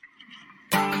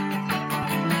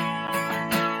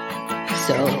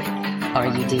So, are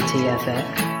you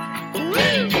DTFF?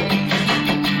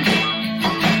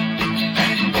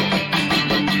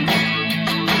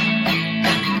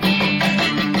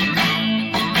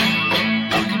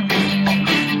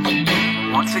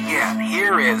 Once again,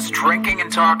 here is Drinking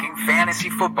and Talking Fantasy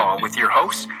Football with your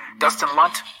hosts, Dustin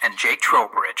Lunt and Jake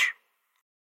Trowbridge.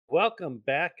 Welcome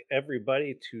back,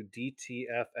 everybody, to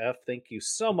DTFF. Thank you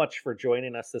so much for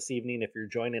joining us this evening if you're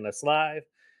joining us live.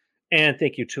 And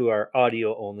thank you to our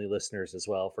audio-only listeners as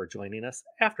well for joining us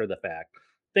after the fact.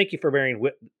 Thank you for bearing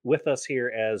with us here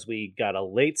as we got a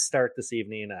late start this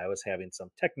evening. I was having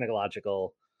some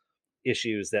technological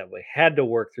issues that we had to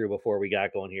work through before we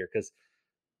got going here because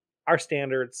our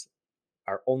standards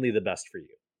are only the best for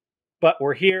you. But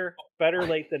we're here, better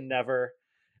late than never.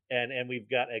 And we've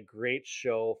got a great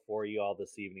show for you all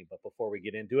this evening. But before we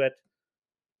get into it,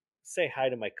 say hi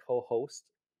to my co-host,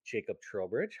 Jacob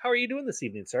Trowbridge. How are you doing this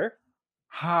evening, sir?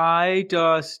 Hi,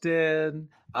 Dustin.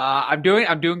 I'm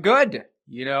doing good.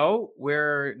 You know,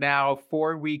 we're now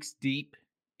 4 weeks deep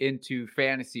into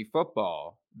fantasy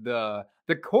football, the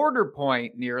quarter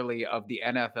point nearly of the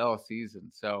NFL season.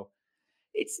 So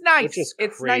it's nice. Which is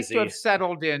It's nice to have crazy.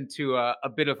 settled into a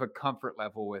bit of a comfort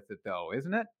level with it, though,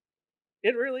 isn't it?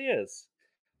 It really is.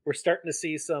 We're starting to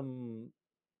see some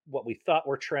what we thought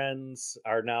were trends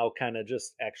are now kind of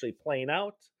just actually playing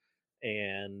out.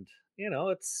 And,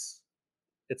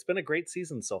 it's been a great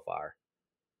season so far.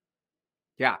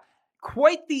 Yeah,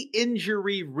 quite the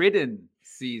injury-ridden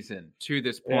season to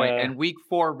this point, Yeah. and week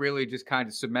 4 really just kind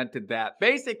of cemented that.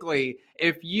 Basically,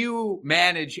 if you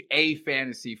manage a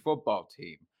fantasy football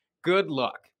team, good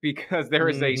luck, because there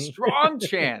is a Mhm. strong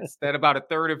chance that about a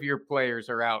third of your players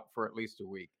are out for at least a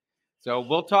week. So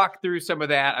we'll talk through some of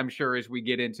that, I'm sure, as we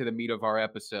get into the meat of our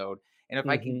episode. And if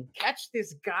I can Mhm. catch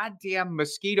this goddamn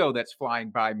mosquito that's flying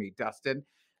by me, Dustin,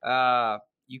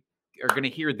 you are going to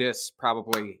hear this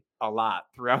probably a lot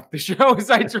throughout the show as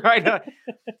I try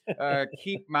to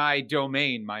keep my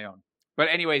domain my own. But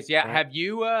anyways, yeah, Right. have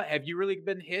you really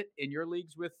been hit in your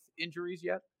leagues with injuries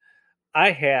yet?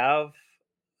 I have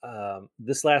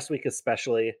this last week,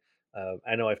 especially.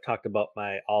 I know I've talked about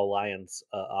my All Lions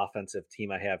offensive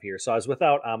team I have here. So I was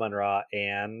without Amon Ra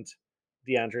and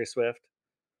DeAndre Swift.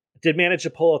 Did manage to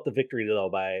pull out the victory though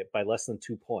by less than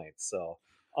 2 points. So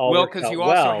all Well, worked because out you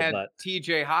also well. had But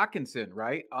TJ Hawkinson,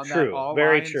 right? On that true, All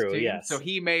very Lions true. team. So Yes,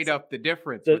 he made up the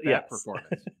difference with that yes.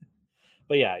 performance.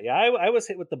 But yeah, I was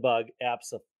hit with the bug.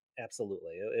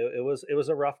 Absolutely, it was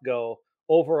a rough go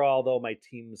overall. Though my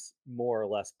teams more or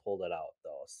less pulled it out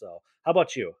though. So how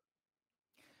about you?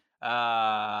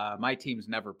 My teams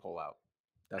never pull out.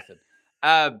 That's it.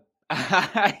 Uh,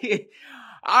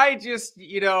 I just,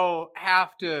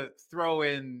 have to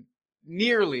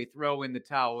nearly throw in the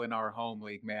towel in our home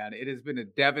league, man. It has been a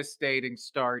devastating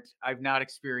start. I've not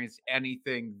experienced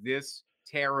anything this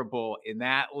terrible in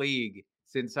that league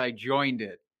since I joined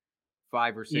it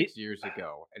 5 or Ye- 6 years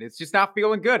ago. And it's just not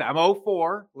feeling good. I'm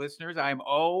 0-4, listeners. I'm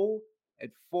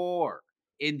 0-4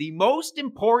 in the most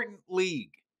important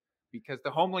league because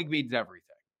the home league means everything.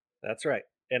 That's right.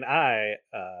 And I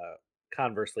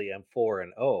conversely am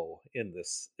 4-0 in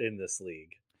this league.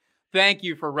 Thank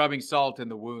you for rubbing salt in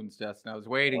the wounds, Dustin. I was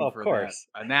waiting Well, of for that course.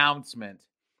 announcement,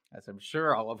 as I'm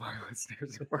sure all of our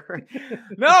listeners were.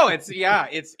 No,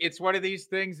 it's one of these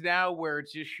things now where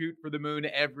it's just shoot for the moon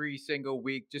every single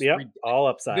week. Just Yep, all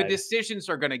the upside. decisions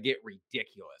are going to get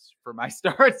ridiculous for my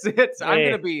starts. I'm going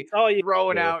Hey, to be it's all you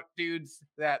throwing can do. out dudes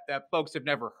that folks have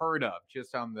never heard of,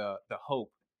 just on the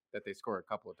hope that they score a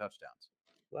couple of touchdowns.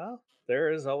 Well,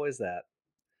 there is always that.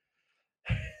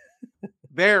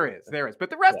 There is. But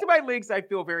the rest of my leagues I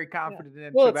feel very confident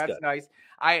in, Well, so it's that's good. nice.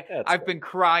 That's I've good. been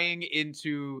crying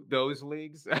into those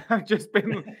leagues. I've just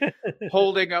been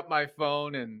holding up my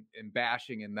phone and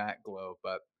bashing in that glow.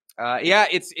 But yeah,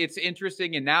 it's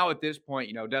interesting. And now at this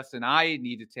point, Dustin, I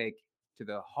need to take to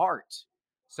the heart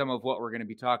some of what we're going to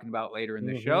be talking about later in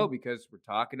the show, Mhm. because we're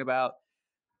talking about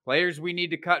players we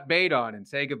need to cut bait on and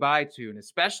say goodbye to. And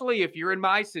especially if you're in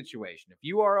my situation, if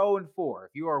you are 0-4,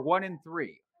 if you are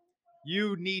 1-3,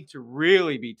 you need to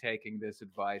really be taking this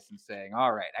advice and saying,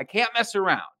 all right, I can't mess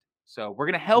around. So we're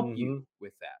going to help you Mhm.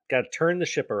 with that. Got to turn the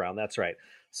ship around. That's right.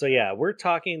 So yeah, we're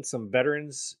talking some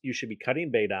veterans you should be cutting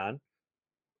bait on.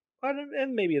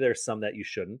 And maybe there's some that you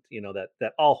shouldn't,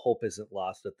 that all hope isn't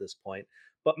lost at this point.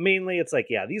 But mainly it's like,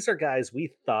 yeah, these are guys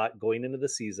we thought going into the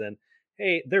season,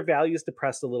 hey, their value's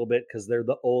depressed a little bit because they're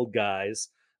the old guys,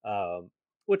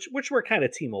 which we're kind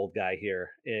of team old guy here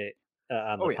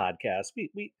on Oh, the yeah. podcast.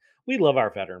 We love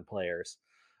our veteran players.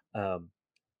 Um,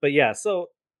 but yeah, so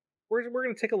we're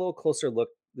going to take a little closer look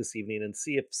this evening and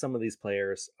see if some of these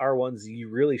players are ones you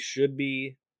really should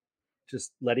be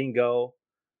just letting go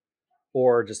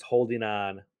or just holding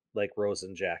on like Rose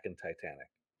and Jack and Titanic.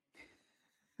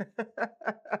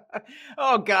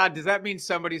 Oh God, does that mean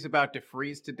somebody's about to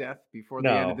freeze to death before the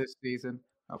end of No, this season?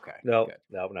 Okay, no, good.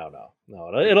 no, no, no,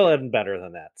 no. Good, It'll good. end better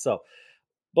than that. So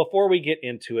before we get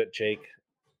into it, Jake,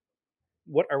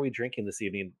 what are we drinking this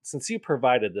evening? Since you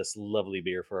provided this lovely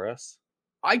beer for us.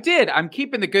 I did. I'm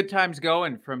keeping the good times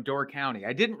going from Door County.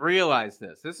 I didn't realize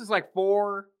this. This is like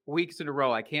 4 weeks in a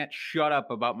row. I can't shut up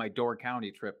about my Door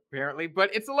County trip, apparently,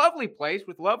 but it's a lovely place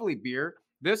with lovely beer.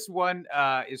 This one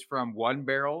is from One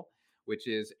Barrel, which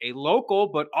is a local,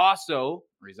 but also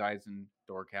resides in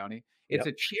Door County. It's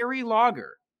Yep. a cherry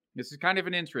lager. This is kind of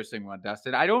an interesting one,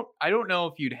 Dustin. I don't know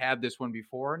if you'd had this one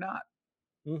before or not.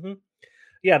 Hmm.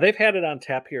 Yeah, they've had it on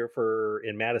tap here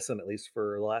in Madison at least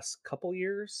for the last couple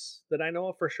years that I know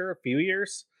of for sure, a few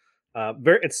years.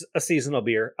 It's a seasonal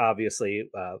beer, obviously,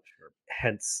 Sure.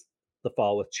 hence the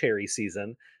fall with cherry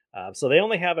season. So they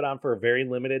only have it on for a very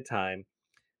limited time.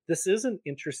 This is an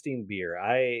interesting beer.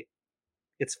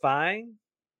 It's fine.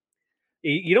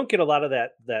 You don't get a lot of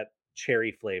that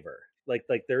cherry flavor. Like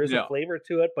there is a No. flavor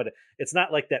to it, but it's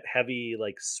not like that heavy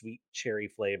like sweet cherry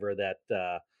flavor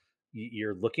that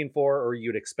you're looking for or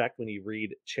you'd expect when you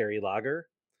read cherry lager.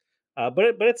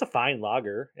 But it's a fine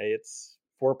lager. It's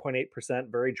 4.8%,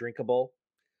 very drinkable.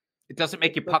 It doesn't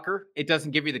make you But pucker. It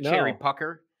doesn't give you the cherry no,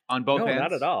 pucker on both no, not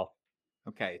at ends. all.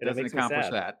 Okay, it And it doesn't makes me accomplish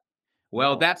sad. that.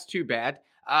 Well, No. that's too bad.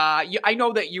 I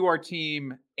know that you are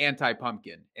team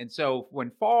anti-pumpkin, and so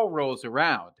when fall rolls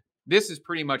around, this is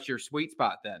pretty much your sweet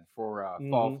spot then for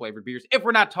fall Hmm. flavored beers. If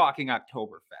we're not talking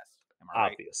Oktoberfest, am I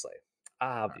right? Obviously, All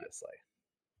right. obviously,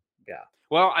 yeah.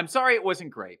 Well, I'm sorry it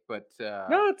wasn't great, but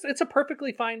No, it's a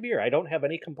perfectly fine beer. I don't have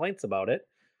any complaints about it.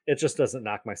 It just doesn't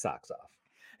knock my socks off.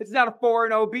 it's not a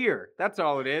 4-0 beer. That's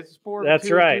all it is. It's That's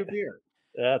 4-2 right. beer.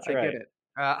 That's I get right. it.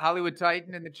 Hollywood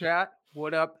Titan in the chat.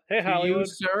 What up Hey, to you, Hollywood.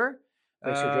 sir?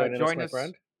 Thanks for joining us, Join my us.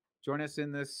 friend. Join us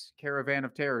in this caravan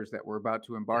of terrors that we're about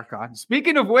to embark on.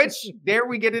 Speaking of which, dare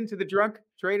we get into the drunk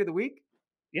trade of the week?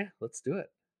 Yeah, let's do it.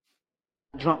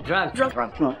 Drunk, drunk, drunk,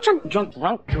 drunk, drunk, drunk, drunk,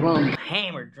 drunk, drunk,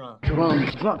 hammered, drunk,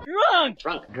 drunk, drunk, drunk,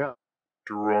 drunk, drunk.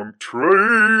 Drunk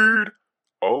trade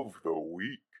of the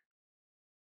week.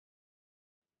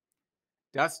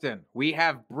 Dustin, we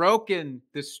have broken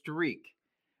the streak.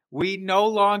 We no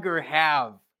longer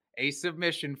have a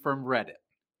submission from Reddit.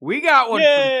 We got one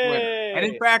from Twitter. And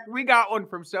in Yay! fact, we got one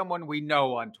from someone we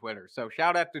know on Twitter. So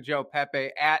shout out to Joe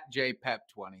Pepe at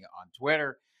JPep20 on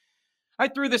Twitter. I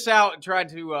threw this out and tried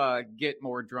to get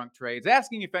more drunk trades,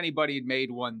 asking if anybody had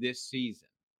made one this season.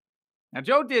 Now,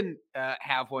 Joe didn't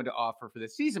have one to offer for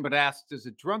this season, but asked as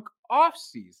a drunk off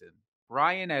season,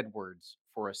 Brian Edwards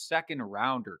for a second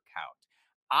rounder count.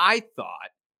 I thought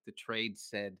the trade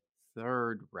said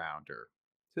third rounder.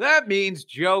 So that means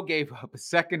Joe gave up a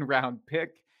second round pick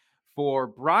for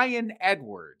Brian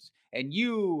Edwards. And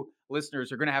you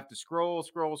listeners are going to have to scroll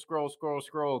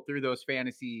through those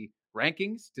fantasy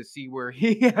rankings to see where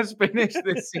he has finished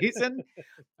this season.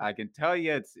 I can tell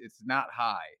you it's not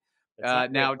high. It's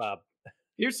not great, Now, Bob.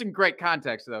 here's some great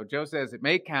context, though. Joe says it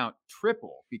may count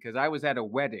triple because I was at a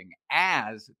wedding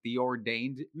as the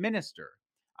ordained minister.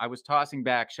 I was tossing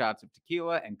back shots of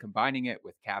tequila and combining it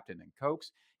with Captain and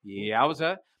Cokes.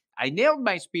 Yowza. I nailed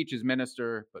my speech as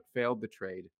minister, but failed the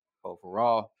trade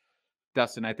overall.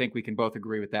 Dustin, I think we can both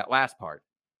agree with that last part.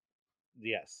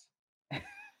 Yes,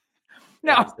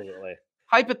 Now, absolutely.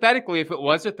 hypothetically, if it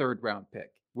was a third round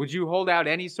pick, would you hold out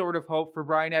any sort of hope for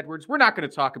Brian Edwards? We're not going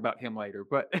to talk about him later,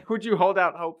 but would you hold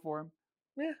out hope for him?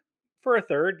 Yeah, for a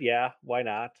third, yeah, why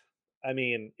not? I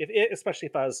mean, especially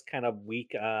if I was kind of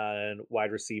weak on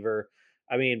wide receiver.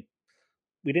 I mean,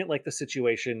 we didn't like the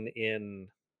situation in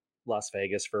Las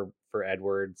Vegas for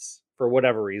Edwards for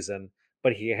whatever reason,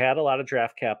 but he had a lot of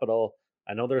draft capital.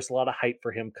 I know there's a lot of hype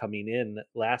for him coming in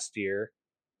last year.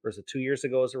 Or was it 2 years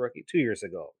ago as a rookie? 2 years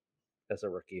ago as a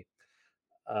rookie.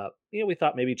 We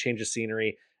thought maybe change of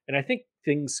scenery, and I think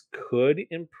things could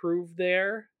improve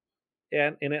there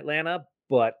and in Atlanta,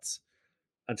 but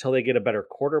until they get a better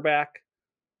quarterback,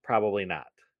 probably not.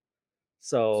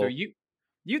 So So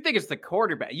you think it's the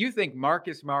quarterback? You think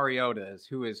Marcus Mariota is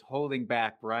who is holding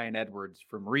back Brian Edwards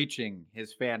from reaching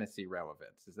his fantasy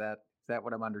relevance? Is that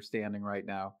what I'm understanding right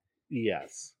now?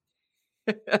 yes,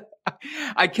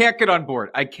 I can't get on board.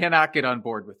 I cannot get on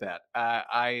board with that.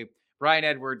 Brian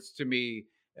Edwards to me,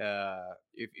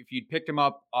 if you'd picked him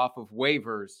up off of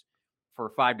waivers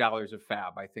for $5 of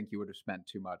fab, I think you would have spent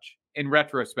too much. In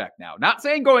retrospect, now, not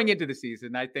saying going into the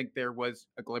season, I think there was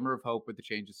a glimmer of hope with the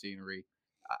change of scenery.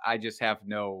 I just have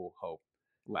no hope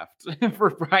left for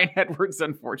Brian Edwards,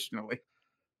 unfortunately.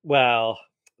 Well,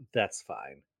 that's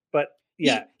fine. But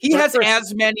yeah, he has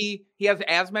as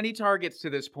many targets to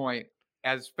this point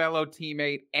as fellow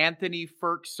teammate Anthony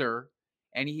Firkser,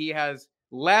 and he has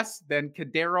less than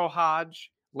Kadero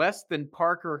Hodge, less than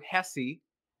Parker Hesse.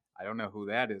 I don't know who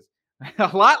that is.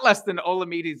 A lot less than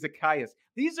Olamide Zacchaeus.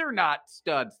 These are not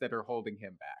studs that are holding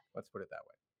him back. Let's put it that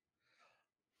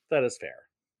that is fair.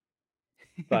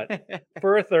 But way.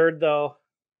 for a third, though,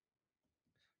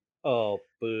 oh,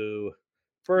 boo.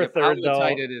 For a Yep, third, though,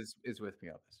 Outlet is with me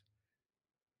on this.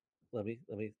 let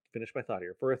me finish my thought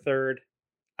here. For a third,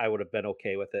 I would have been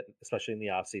okay with it, especially in the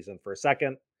offseason. For a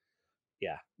second,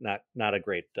 yeah, not a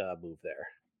great move there.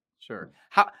 Sure.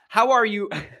 How are you?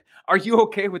 Are you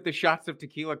okay with the shots of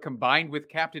tequila combined with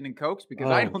Captain and Cokes? Because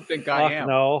I don't think I am.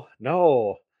 No.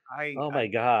 Oh my I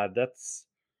God, that's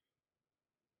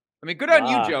mean, good on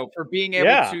you, ah, Joe, for being able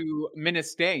yeah. to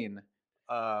ministane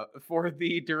for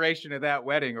the duration of that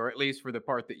wedding, or at least for the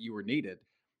part that you were needed.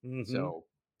 Mhm. So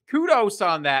kudos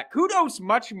on that. Kudos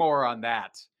much more on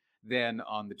that than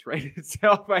on the trade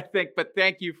itself, I think. But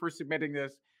thank you for submitting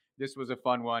this. This was a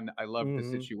fun one. I loved the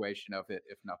Mhm. situation of it,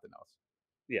 if nothing else.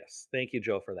 Yes, thank you,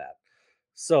 Joe, for that.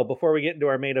 So before we get into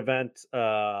our main event,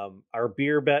 our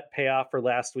beer bet payoff for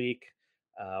last week,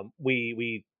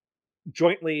 we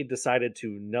jointly decided to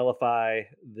nullify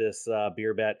this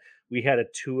beer bet. We had a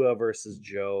Tua versus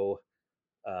Joe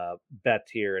bet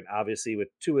here, and obviously with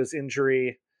Tua's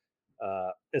injury,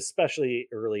 especially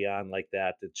early on like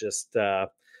that, it just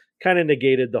kind of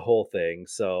negated the whole thing.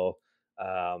 So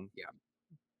Yeah.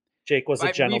 Jake was a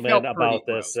We gentleman felt pretty about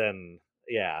this, gross. and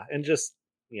yeah, and just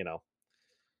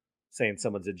saying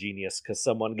someone's a genius because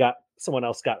someone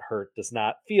else got hurt does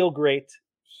not feel great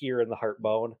here in the heart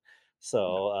bone. So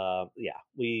No. yeah,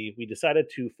 we decided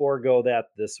to forego that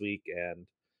this week, and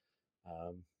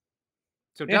um,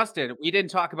 So yeah. Dustin, we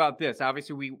didn't talk about this.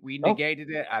 Obviously, we Oh, negated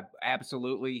it.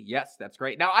 Absolutely, yes, that's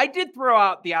great. Now, I did throw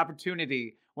out the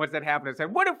opportunity once that happened. I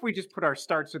said, "What if we just put our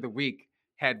starts of the week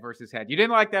head versus head?" You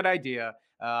didn't like that idea.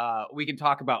 We can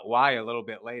talk about why a little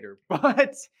bit later,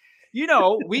 but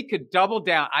we could double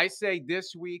down. I say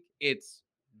this week it's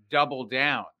double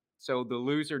down. So the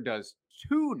loser does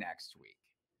 2 next week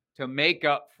to make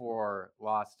up for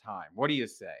lost time. What do you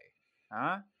say?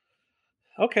 Huh?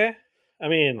 okay. I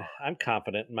mean, I'm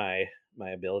confident in my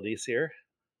abilities here.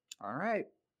 All right.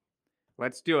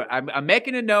 Let's do it. I'm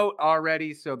making a note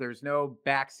already, so there's no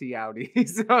backseat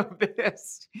outies of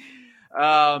this.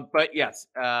 But yes,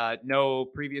 no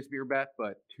previous beer bet,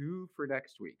 but 2 for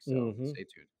next week. So Hmm. stay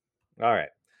tuned. All right.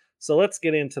 So let's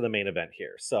get into the main event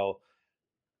here. So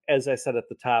as I said at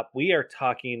the top, we are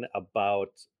talking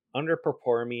about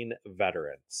underperforming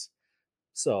veterans.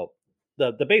 So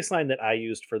the baseline that I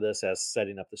used for this as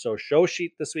setting up the show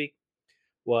sheet this week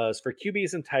was for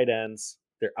QBs and tight ends,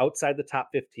 they're outside the top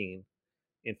 15,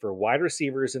 and for wide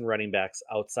receivers and running backs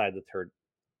outside the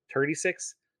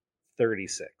 36,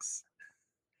 36.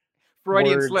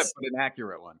 Freudian slip, Words, but an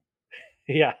accurate one.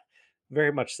 yeah,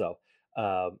 very much so.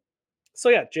 Um, so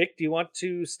yeah, Jake, do you want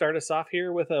to start us off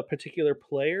here with a particular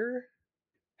player?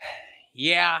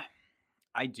 Yeah,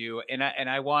 I do, and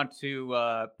I want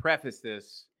to preface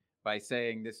this by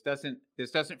saying this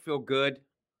doesn't feel good.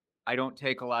 I don't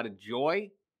take a lot of joy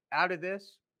out of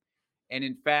this. And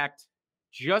in fact,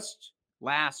 just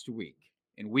last week,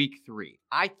 in week 3,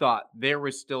 I thought there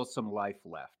was still some life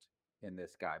left in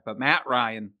this guy. But Matt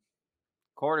Ryan,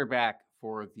 quarterback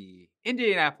for the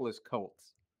Indianapolis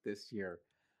Colts this year,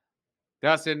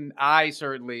 Dustin, I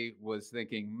certainly was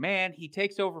thinking, man, he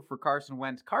takes over for Carson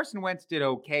Wentz. Carson Wentz did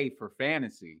okay for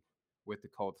fantasy with the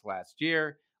Colts last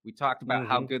year. We talked about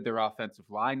how Hmm. good their offensive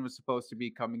line was supposed to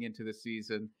be coming into the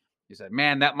season. You said,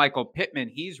 man, that Michael Pittman,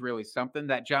 he's really something.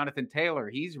 That Jonathan Taylor,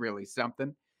 he's really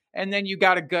something. And then you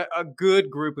got a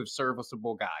good group of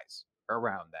serviceable guys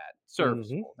around that. Hmm.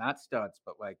 Serviceable, not studs,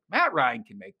 but like Matt Ryan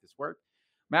can make this work.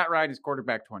 Matt Ryan is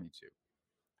quarterback 22.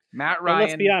 Matt And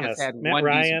let's be Ryan has honest, had one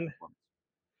decent performance.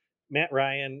 Matt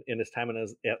Ryan in his time in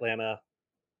Atlanta,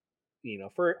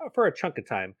 for a chunk of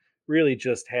time, really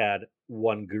just had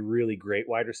one really great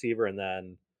wide receiver and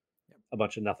then a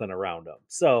bunch of nothing around him.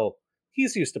 So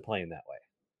he's used to playing that way.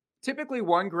 Typically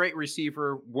one great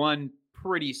receiver, one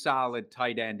pretty solid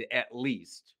tight end at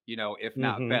least, if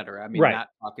not Hmm. better. I mean, Right. not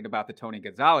talking about the Tony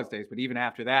Gonzalez days, but even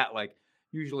after that, like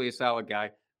usually a solid guy.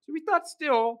 So we thought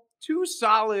still 2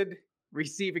 solid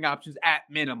receiving options at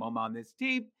minimum on this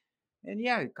team. And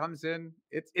yeah, it comes in.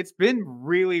 It's been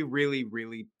really, really,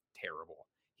 really terrible.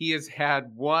 He has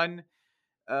had one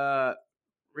uh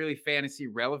really fantasy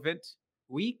relevant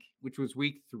week, which was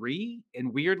week 3.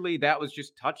 And weirdly, that was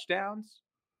just touchdowns.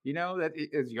 You know, that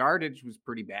his yardage was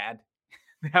pretty bad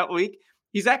that week.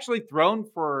 He's actually thrown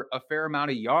for a fair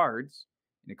amount of yards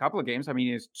in a couple of games. I mean,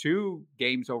 he has 2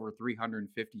 games over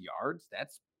 350 yards.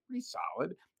 That's pretty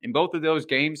solid. In both of those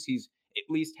games, he's at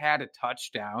least had a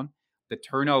touchdown. The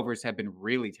turnovers have been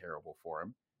really terrible for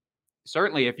him.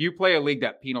 Certainly, if you play a league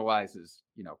that penalizes,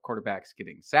 quarterbacks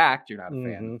getting sacked, you're not a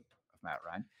fan of Matt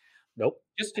Ryan. Nope.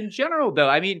 Just in general, though,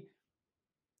 I mean,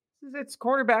 it's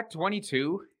quarterback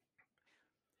 22.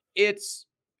 It's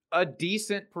a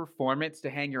decent performance to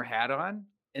hang your hat on,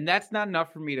 and that's not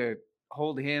enough for me to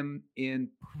hold him in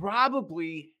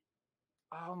probably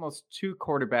almost 2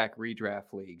 quarterback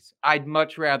redraft leagues. I'd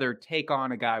much rather take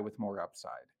on a guy with more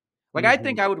upside. Like, I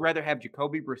think I would rather have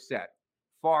Jacoby Brissett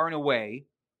far and away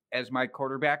as my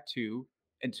quarterback 2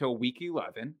 until week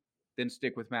 11 than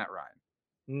stick with Matt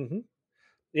Ryan.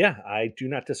 Yeah, I do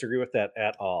not disagree with that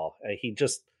at all. He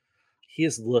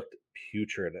has looked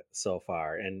putrid so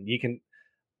far, and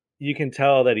you can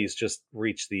tell that he's just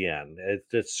reached the end.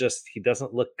 It's just he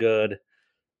doesn't look good.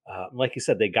 Like you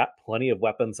said, they got plenty of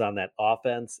weapons on that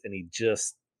offense, and he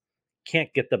just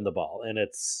can't get them the ball, and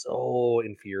it's so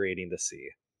infuriating to see.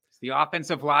 The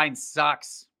offensive line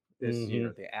sucks this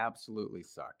year. They absolutely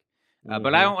suck.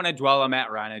 But I don't want to dwell on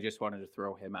Matt Ryan. I just wanted to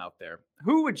throw him out there.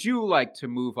 Who would you like to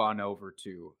move on over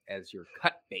to as your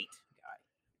cut bait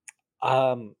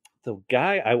guy? The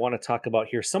guy I want to talk about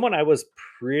here, someone I was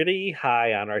pretty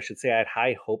high on, or I should say I had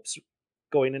high hopes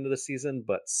going into the season,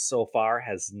 but so far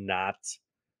has not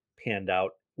panned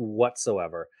out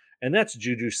whatsoever. And that's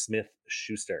Juju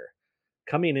Smith-Schuster,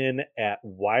 coming in at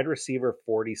wide receiver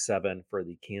 47 for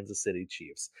the Kansas City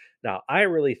Chiefs. Now, I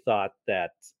really thought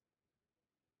that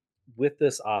with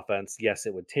this offense, yes,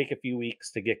 it would take a few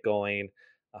weeks to get going,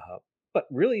 but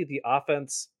really the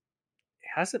offense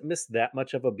hasn't missed that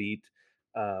much of a beat.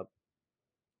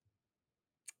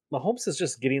 Mahomes is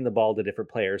just getting the ball to different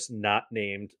players, not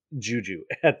named Juju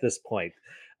at this point.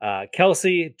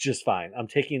 Kelsey, just fine. I'm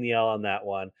taking the L on that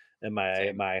one, and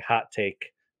my hot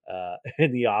take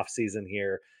in the offseason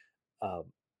here. And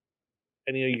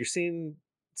you're seeing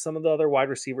some of the other wide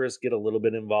receivers get a little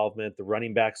bit involvement. The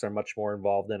running backs are much more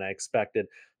involved than I expected,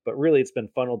 but really it's been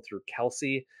funneled through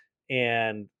Kelsey.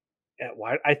 And at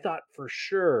wide, I thought for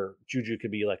sure Juju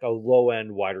could be like a low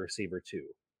end wide receiver too.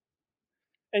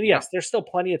 And yes, there's still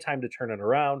plenty of time to turn it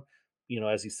around.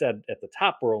 As you said at the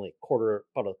top, we're only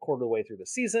about a quarter of the way through the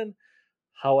season.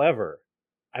 However,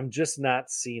 I'm just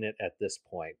not seeing it at this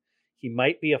point. He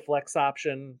might be a flex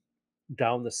option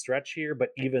down the stretch here, but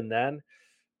even then,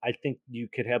 I think you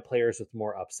could have players with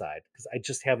more upside because I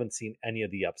just haven't seen any of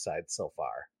the upside so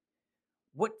far.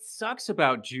 What sucks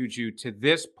about Juju to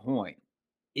this point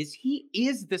is he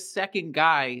is the second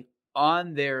guy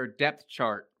on their depth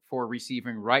chart for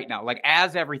receiving right now. Like,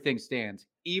 as everything stands,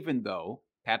 even though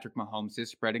Patrick Mahomes is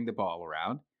spreading the ball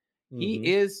around,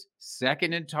 he is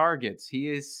second in targets. He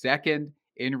is second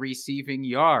in receiving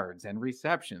yards and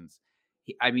receptions.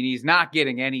 He's not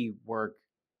getting any work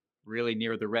really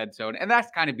near the red zone, and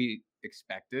that's kind of be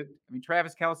expected.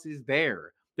 Travis Kelce is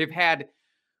there. They've had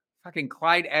fucking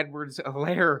Clyde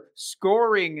Edwards-Helaire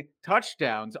scoring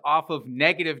touchdowns off of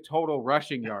negative total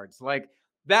rushing yards. Like,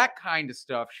 that kind of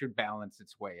stuff should balance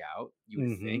its way out, you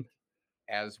would think,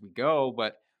 as we go.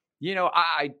 But,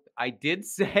 I did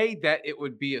say that it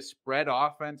would be a spread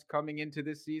offense coming into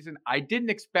this season. I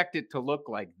didn't expect it to look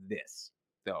like this,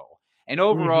 though. And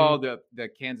overall, the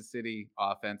Kansas City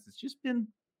offense has just been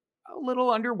a little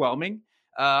underwhelming.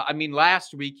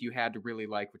 Last week you had to really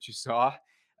like what you saw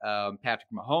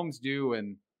Patrick Mahomes do,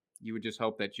 and you would just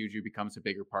hope that Juju becomes a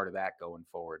bigger part of that going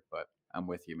forward. But I'm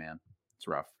with you, man. It's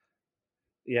rough.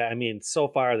 Yeah, so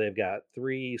far they've got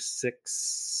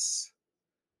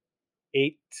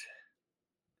 8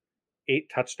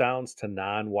 touchdowns to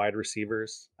non-wide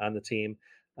receivers on the team.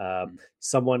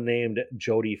 Someone named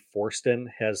Jody Forston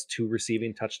has 2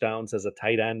 receiving touchdowns as a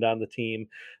tight end on the team.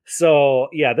 So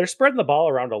yeah, they're spreading the ball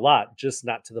around a lot, just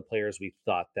not to the players we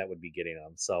thought that would be getting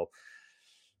them. So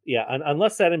yeah,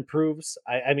 unless that improves,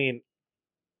 I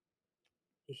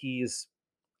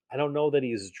don't know that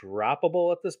he's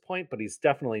droppable at this point, but he's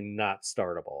definitely not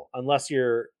startable unless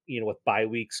you're, with bye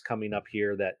weeks coming up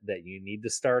here that you need to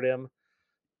start him.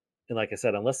 And like I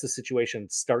said, unless the situation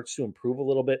starts to improve a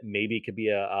little bit, maybe it could be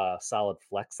a solid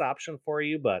flex option for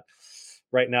you. But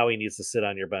right now he needs to sit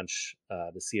on your bench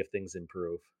to see if things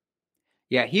improve.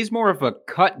 Yeah, he's more of a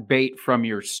cut bait from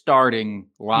your starting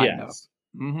lineup,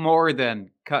 more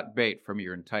than cut bait from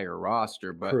your entire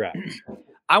roster. But correct.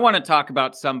 I want to talk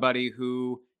about somebody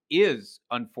who is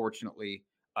unfortunately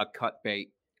a cut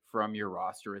bait from your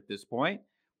roster at this point,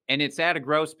 and it's at a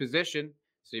gross position.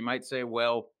 So you might say,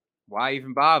 well, why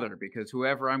even bother? Because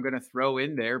whoever I'm going to throw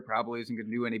in there probably isn't going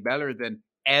to do any better than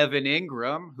Evan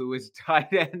Ingram, who is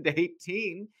tight end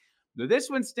 18. Now, this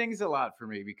one stings a lot for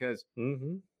me because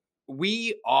Mm-hmm.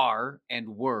 we are and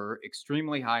were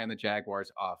extremely high on the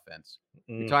Jaguars offense.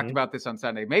 We talked about this on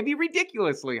Sunday, maybe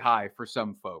ridiculously high for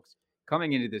some folks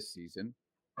coming into this season.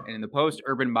 And in the post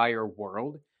Urban Meyer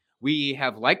world, we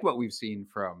have liked what we've seen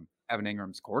from Evan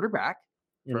Ingram's quarterback,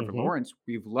 Trevor Lawrence.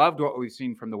 We've loved what we've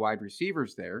seen from the wide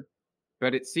receivers there,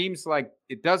 but it seems like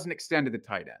it doesn't extend to the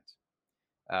tight ends.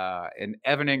 And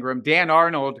Evan Ingram, Dan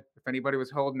Arnold, if anybody was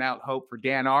holding out hope for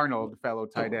Dan Arnold, fellow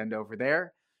tight end over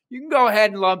there, you can go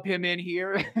ahead and lump him in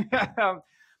here.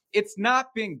 It's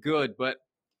not been good, but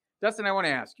Dustin, I want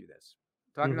to ask you this.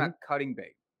 Talking about cutting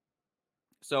bait.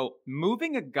 So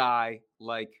moving a guy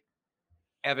like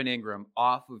Evan Ingram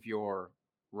off of your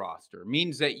roster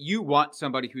means that you want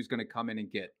somebody who's going to come in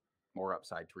and get more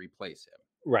upside to replace him.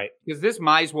 Right. Because this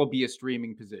might as well be a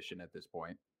streaming position at this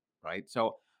point, right?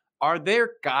 So are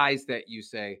there guys that you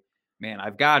say, man,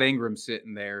 I've got Ingram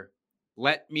sitting there.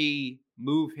 Let me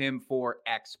move him for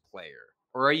X player?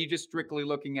 Or are you just strictly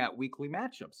looking at weekly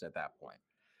matchups at that point?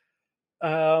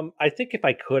 I think if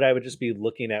I could, I would just be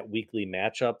looking at weekly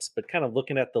matchups, but kind of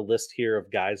looking at the list here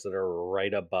of guys that are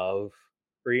right above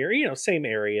or same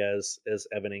area as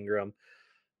Evan Ingram.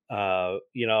 Bob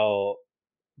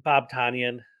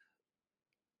Tanyan,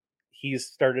 he's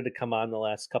started to come on the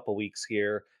last couple weeks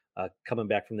here, coming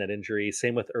back from that injury.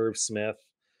 Same with Irv Smith.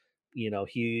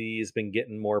 He's been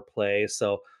getting more play.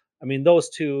 So, I mean, those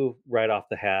two right off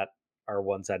the hat are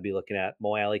ones I'd be looking at.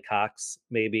 Mo Alley Cox,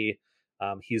 maybe.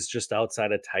 He's just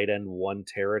outside of tight end one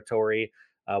territory.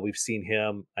 We've seen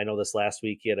him. I know this last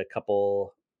week he had a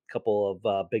couple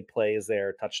of big plays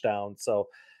there, touchdowns. So,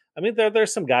 I mean,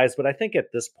 there's some guys, but I think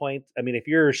at this point, I mean, if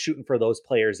you're shooting for those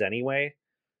players anyway,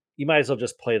 you might as well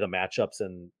just play the matchups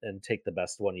and take the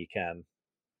best one you can.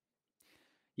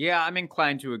 Yeah, I'm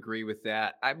inclined to agree with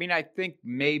that. I mean, I think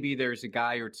maybe there's a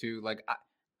guy or two. Like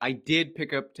I did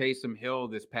pick up Taysom Hill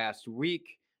this past week,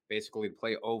 basically to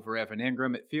play over Evan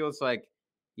Ingram. It feels like,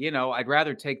 I'd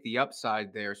rather take the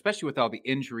upside there, especially with all the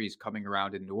injuries coming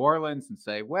around in New Orleans, and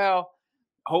say, well,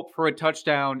 hope for a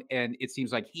touchdown. And it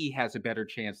seems like he has a better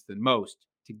chance than most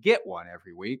to get one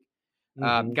every week.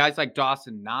 Guys like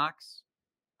Dawson Knox,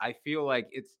 I feel like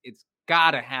it's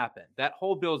got to happen. That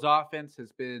whole Bills offense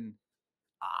has been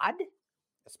odd,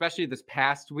 especially this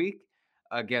past week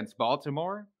against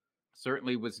Baltimore.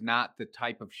 Certainly was not the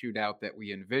type of shootout that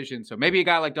we envisioned. So maybe a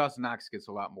guy like Dawson Knox gets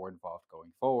a lot more involved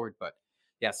going forward. But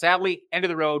yeah, sadly, end of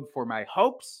the road for my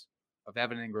hopes of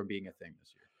Evan Ingram being a thing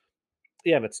this year.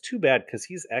 Yeah, and it's too bad because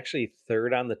he's actually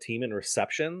third on the team in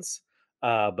receptions,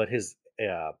 but his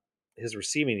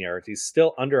receiving yards, he's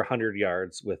still under 100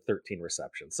 yards with 13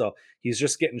 receptions. So he's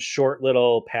just getting short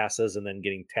little passes and then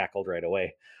getting tackled right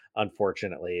away,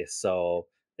 unfortunately. So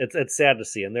it's sad to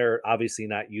see, and they're obviously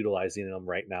not utilizing him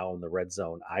right now in the red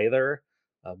zone either,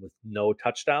 with no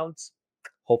touchdowns.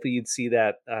 Hopefully, you'd see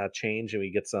that change and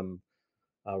we get some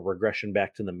regression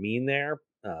back to the mean there.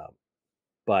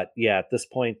 But yeah, at this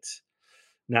point,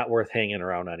 not worth hanging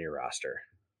around on your roster.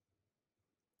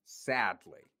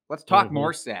 Sadly. Let's talk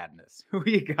more sadness. Who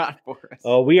you got for us?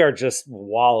 Oh, we are just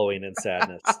wallowing in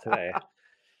sadness today.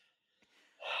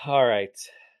 All right.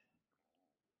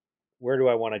 Where do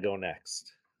I want to go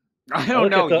next? I don't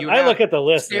know. I look at the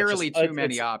list. Fairly too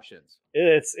many options.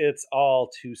 It's all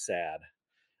too sad.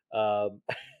 I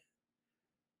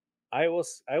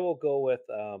will go with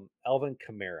Alvin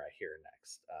Kamara here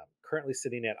next. Currently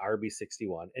sitting at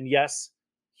RB61, and yes,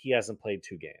 he hasn't played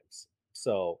 2 games,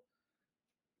 so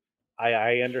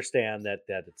I understand that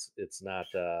it's not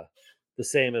the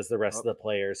same as the rest of the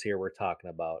players here we're talking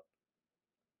about.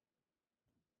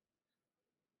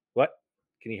 What?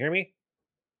 Can you hear me?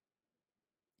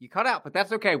 You cut out, but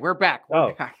that's okay. We're back.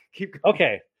 We're back. Keep going.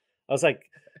 Okay. I was like,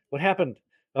 what happened?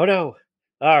 Oh no.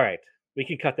 All right. We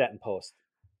can cut that in post.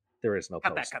 There is no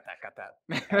post. Cut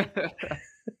that.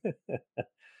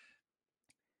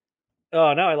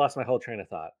 Oh, now I lost my whole train of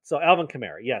thought. So Alvin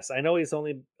Kamara, yes, I know he's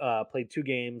only played 2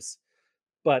 games,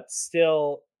 but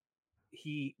still,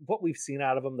 what we've seen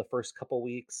out of him the first couple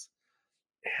weeks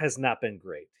has not been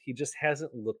great. He just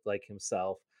hasn't looked like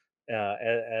himself.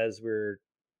 As we're,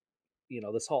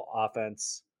 this whole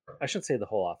offense. I shouldn't say the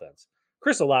whole offense.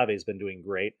 Chris Olave has been doing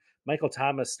great. Michael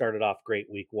Thomas started off great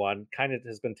week 1. Kind of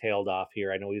has been tailed off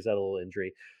here. I know he's had a little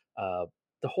injury.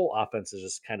 The whole offense is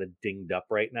just kind of dinged up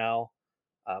right now.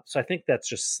 So I think that's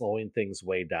just slowing things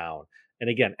way down. And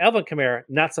again, Alvin Kamara,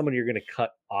 not someone you're going to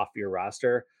cut off your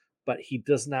roster, but he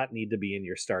does not need to be in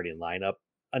your starting lineup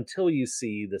until you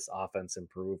see this offense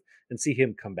improve and see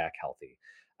him come back healthy.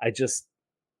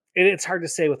 it's hard to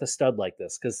say with a stud like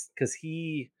this because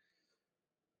he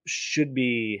should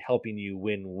be helping you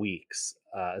win weeks,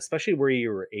 especially where you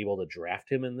were able to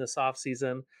draft him in this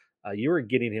offseason. You were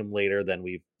getting him later than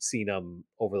we've seen him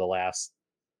over the last,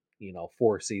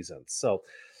 4 seasons. So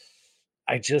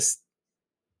I just,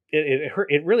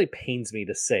 it really pains me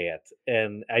to say it.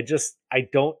 And I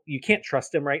don't, you can't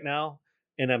trust him right now.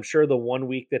 And I'm sure the 1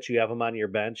 week that you have him on your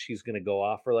bench, he's going to go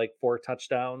off for like 4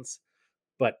 touchdowns.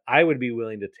 But I would be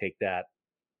willing to take that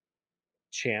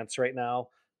chance right now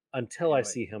until I Really?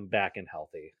 see him back and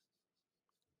healthy.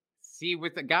 See,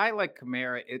 with a guy like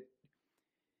Kamara,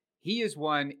 he is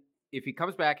one. If he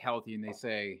comes back healthy and they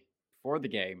say for the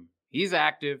game, he's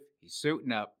active, he's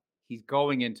suiting up, he's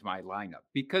going into my lineup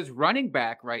because running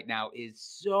back right now is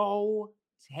so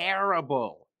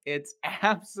terrible. It's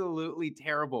absolutely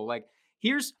terrible. Like,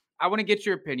 I want to get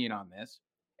your opinion on this,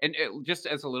 and just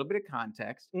as a little bit of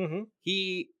context, Mm-hmm.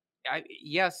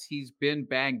 yes, he's been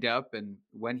banged up, and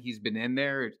when he's been in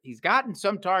there, he's gotten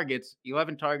some targets,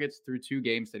 11 targets through 2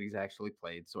 games that he's actually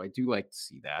played. So I do like to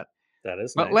see that. That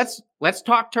is But nice. let's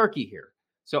talk turkey here.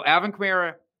 So Alvin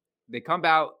Kamara, they come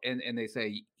out and they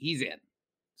say he's in.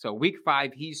 So week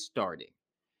 5, he's starting.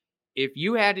 If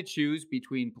you had to choose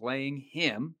between playing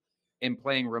him and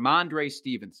playing Ramondre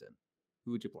Stevenson,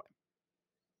 who would you play?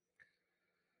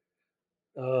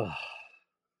 Ugh.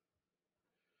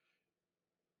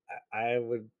 I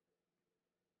would.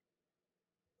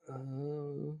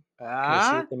 Can I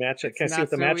see what the matchup? It's Can I see not what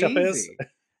the so matchup is? easy.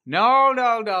 No.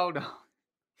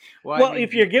 Well, I Well, mean,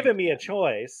 if you're you giving me a can.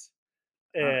 choice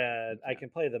All right, and you I can. can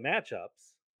play the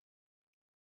matchups,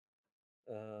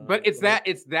 But it's let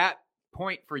that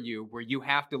point for you where you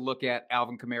have to look at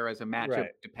Alvin Kamara as a matchup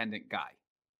right, dependent guy.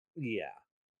 yeah.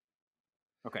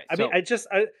 Okay, I mean,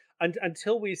 so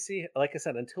until we see, like I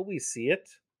said, until we see it,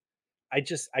 I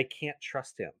can't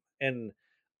trust him, and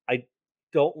I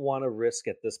don't want to risk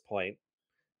at this point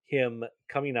him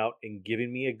coming out and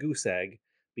giving me a goose egg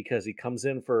because he comes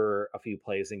in for a few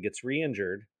plays and gets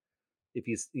re-injured. If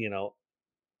he's,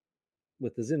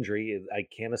 with his injury, I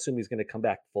can't assume he's going to come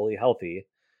back fully healthy.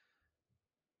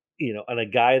 And a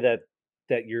guy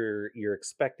that you're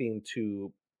expecting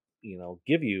to,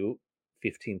 give you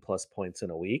 15 plus points in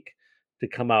a week to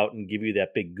come out and give you that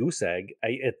big goose egg.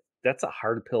 That's a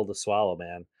hard pill to swallow,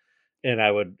 man. And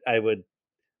I would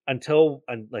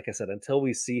like I said, until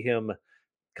we see him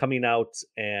coming out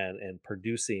and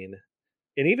producing,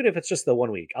 and even if it's just the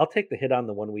 1 week, I'll take the hit on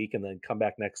the 1 week and then come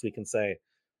back next week and say,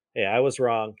 hey, I was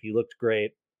wrong. He looked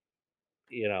great.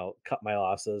 Cut my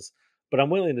losses. But I'm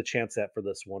willing to chance that for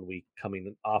this 1 week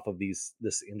coming off of this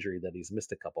injury that he's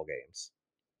missed a couple games.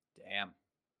 damn.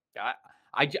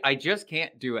 I just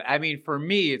can't do it. I mean, for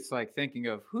me, it's like thinking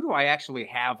of who do I actually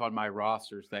have on my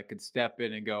rosters that could step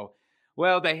in and go,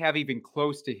 well, they have even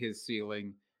close to his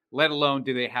ceiling, let alone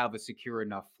do they have a secure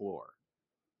enough floor?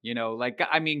 Like,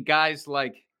 I mean, guys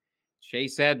like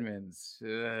Chase Edmonds,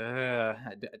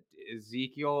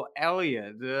 Ezekiel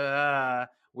Elliott,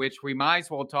 which we might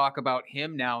as well talk about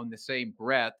him now in the same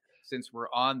breath since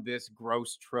we're on this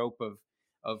gross trope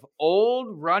of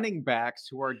old running backs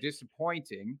who are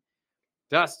disappointing.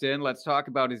 Dustin, let's talk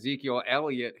about Ezekiel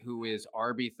Elliott, who is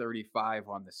RB35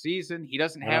 on the season. He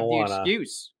doesn't I have don't the wanna.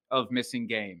 excuse of missing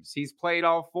games. He's played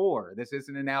all 4. This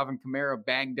isn't an Alvin Kamara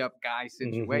banged up guy Hmm.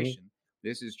 situation.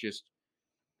 This is just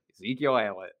Ezekiel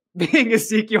Elliott being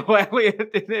Ezekiel Elliott,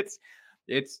 and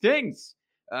it stings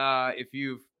if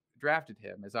you've drafted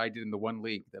him, as I did in the one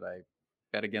league that I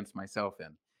bet against myself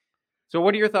in. So,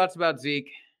 what are your thoughts about Zeke?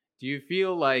 Do you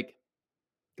feel like,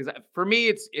 because for me,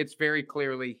 it's very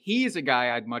clearly he's a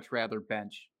guy I'd much rather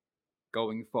bench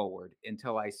going forward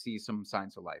until I see some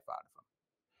signs of life out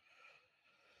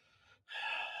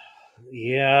of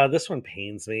Yeah, this one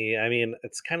pains me. I mean,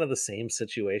 it's kind of the same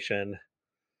situation.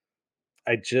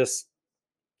 I just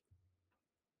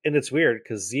and it's weird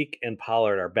because Zeke and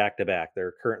Pollard are back to back.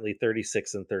 They're currently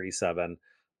 36 and 37 him.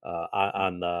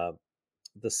 on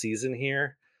the season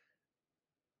here.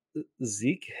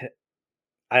 Zeke,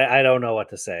 I don't know what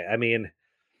to say. I mean,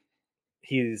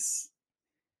 he's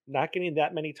not getting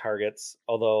that many targets,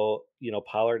 although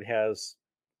Pollard has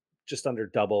just under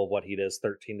double what he does,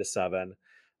 13 to 7.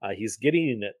 He's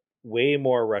getting way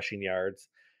more rushing yards.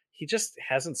 He just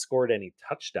hasn't scored any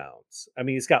touchdowns. I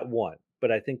mean, he's got one,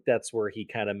 but I think that's where he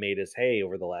kind of made his hay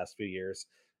over the last few years,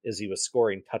 is he was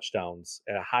scoring touchdowns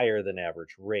at a higher than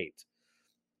average rate.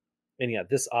 And yeah,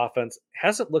 this offense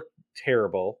hasn't looked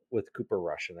terrible with Cooper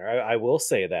Rush in there. I will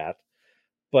say that,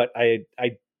 but I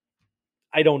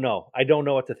don't know. I don't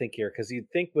know what to think here because you'd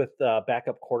think with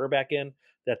backup quarterback in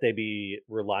that they'd be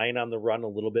relying on the run a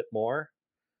little bit more.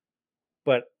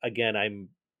 But again, I'm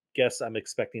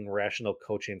expecting rational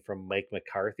coaching from Mike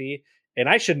McCarthy, and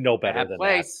I should know better Bad than that.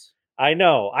 place. I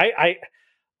know. I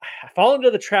fall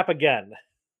into the trap again.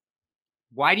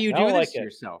 Why do you I do don't this like to it.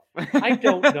 yourself? I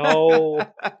don't know.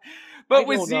 I But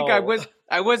with don't Zeke, I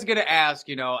know. was gonna ask,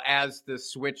 as the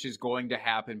switch is going to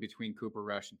happen between Cooper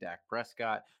Rush and Dak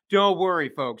Prescott. Don't worry,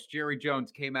 folks. Jerry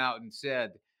Jones came out and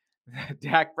said that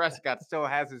Dak Prescott still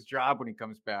has his job when he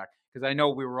comes back. Because I know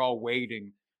we were all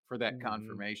waiting for that Mhm.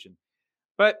 confirmation.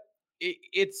 But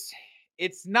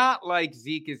it's not like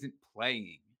Zeke isn't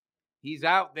playing. He's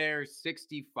out there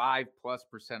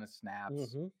 65+% of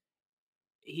snaps. Mhm.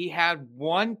 He had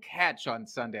one catch on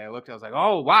Sunday. I was like,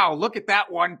 oh, wow, look at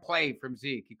that one play from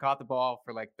Zeke. He caught the ball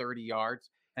for like 30 yards,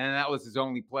 and that was his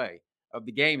only play of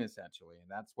the game, essentially. And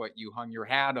that's what you hung your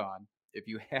hat on if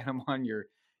you had him on your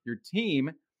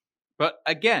team. But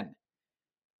again,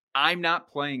 I'm not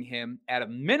playing him at a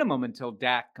minimum until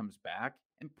Dak comes back.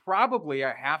 And probably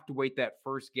I have to wait that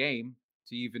first game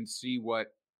to even see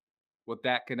what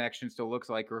that connection still looks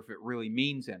like or if it really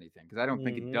means anything, because I don't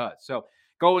think it Mhm. does. So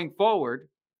going forward,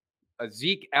 a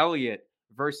Zeke Elliott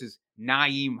versus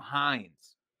Naeem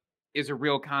Hines is a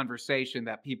real conversation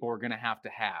that people are going to have.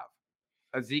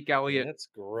 A Zeke Elliott That's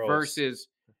gross. versus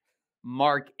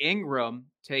Mark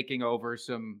Ingram taking over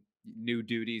some new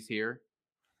duties here.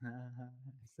 I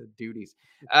said duties.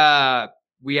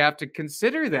 We have to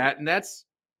consider that, and that's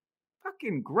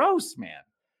fucking gross, man.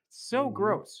 So Mhm.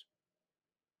 gross.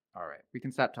 All right, we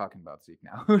can stop talking about Zeke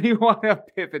now. Who do you want to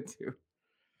pivot to?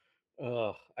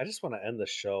 Ugh, I just want to end the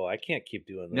show. I can't keep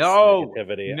doing this No,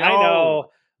 negativity. I no,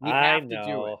 know. we I have to do it.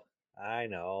 know. I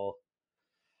know.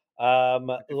 I can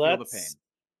feel the Let's pain.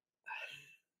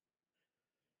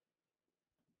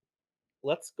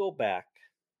 let's go back.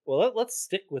 Well, let's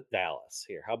stick with Dallas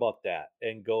here. How about that?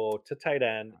 And go to tight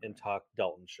end and talk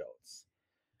Dalton Schultz.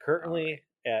 All right. Currently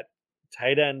at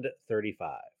tight end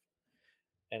 35.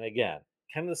 And again,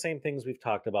 kind of the same things we've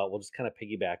talked about. We'll just kind of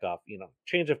piggyback off,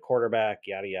 change of quarterback,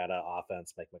 yada yada,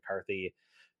 offense, Mike McCarthy.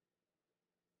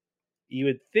 You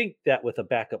would think that with a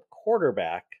backup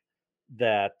quarterback,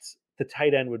 that the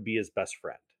tight end would be his best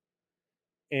friend.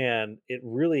 And it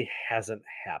really hasn't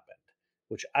happened,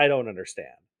 which I don't understand.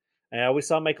 And we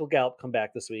saw Michael Gallup come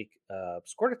back this week,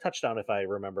 scored a touchdown, if I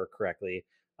remember correctly.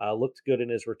 Looked good in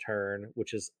his return,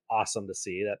 which is awesome to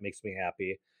see. That makes me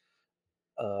happy.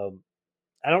 Um,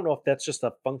 I don't know if that's just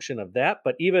a function of that,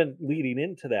 but even leading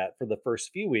into that for the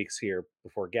first few weeks here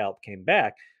before Gallup came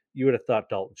back, you would have thought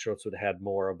Dalton Schultz would have had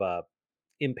more of a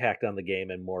impact on the game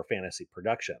and more fantasy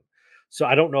production. So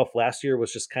I don't know if last year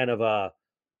was just kind of a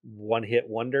one hit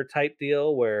wonder type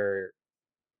deal where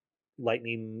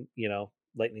lightning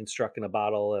struck in a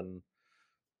bottle and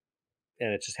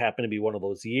it just happened to be one of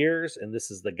those years and this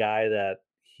is the guy that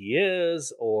he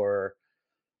is, or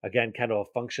again kind of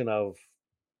a function of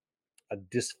a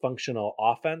dysfunctional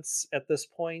offense at this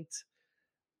point.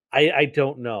 I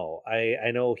don't know.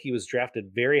 I know he was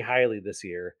drafted very highly this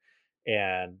year,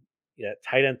 and yeah,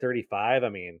 tight end 35. I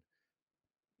mean,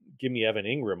 give me Evan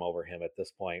Ingram over him at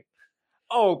this point.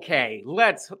 Okay,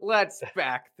 let's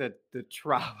back the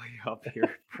trolley up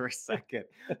here for a second,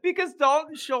 because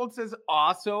Dalton Schultz has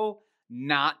also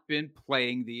not been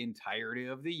playing the entirety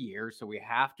of the year, so we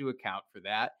have to account for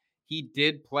that. He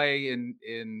did play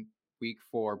in week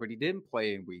 4, but he didn't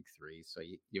play in week 3, so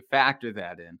you factor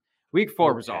that in. Week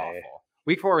 4 was Okay. awful.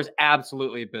 Week 4 was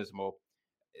absolutely abysmal.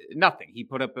 Nothing. He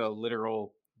put up a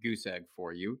literal goose egg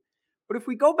for you. But if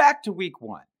we go back to week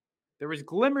 1, there was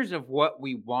glimmers of what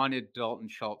we wanted Dalton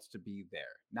Schultz to be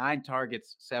there. 9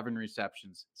 targets, 7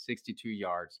 receptions, 62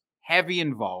 yards, heavy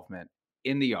involvement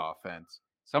in the offense.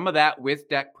 Some of that with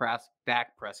Dak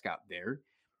Prescott there.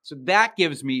 So that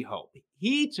gives me hope.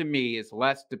 He, to me, is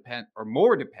less dependent or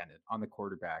more dependent on the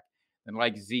quarterback than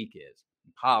like Zeke is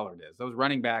and Pollard is. Those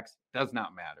running backs does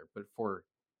not matter. But for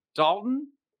Dalton,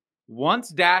 once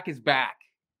Dak is back,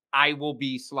 I will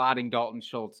be slotting Dalton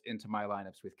Schultz into my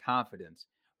lineups with confidence,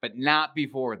 but not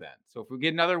before then. So if we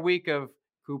get another week of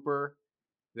Cooper,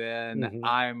 then Hmm.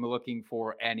 I'm looking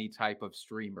for any type of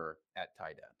streamer at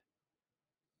tight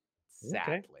end. Okay.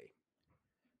 Sadly.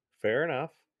 Fair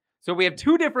enough. So we have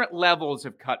 2 different levels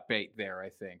of cut bait there, I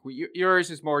think.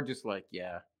 Yours is more just like,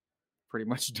 yeah, pretty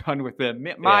much done with them.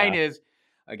 Mine Yeah. is,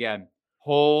 again,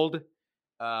 hold,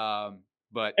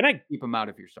 but And I keep them out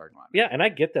of your starting lineup. Yeah, and I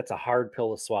get that's a hard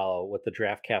pill to swallow with the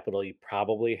draft capital you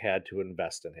probably had to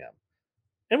invest in him.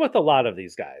 And with a lot of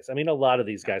these guys. I mean, a lot of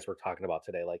these Yeah. guys we're talking about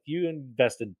today, like you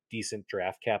invested decent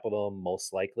draft capital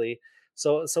most likely.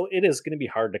 So it is going to be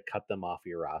hard to cut them off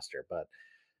your roster, but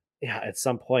yeah, at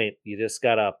some point you just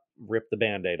got to rip the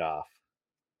band-aid off.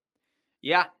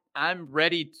 Yeah, I'm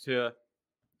ready to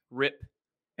rip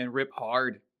and rip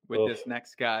hard with this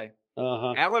next guy.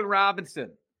 Uh-huh. Allen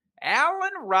Robinson.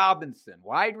 Allen Robinson,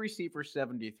 wide receiver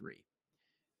 73.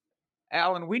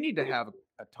 Allen, we need to have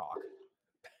a talk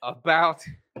about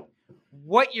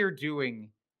what you're doing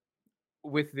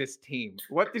with this team,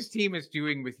 what this team is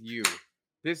doing with you.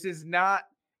 This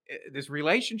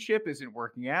relationship isn't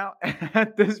working out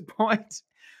at this point.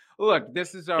 Look,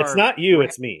 this is It's not you,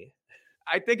 it's me.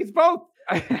 I think it's both.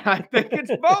 I think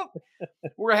it's both.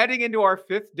 We're heading into our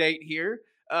 5th date here.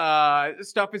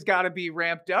 Stuff has got to be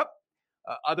ramped up.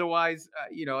 Otherwise,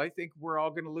 I think we're all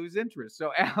going to lose interest.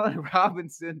 So Allen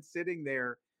Robinson sitting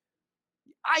there,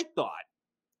 I thought,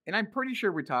 and I'm pretty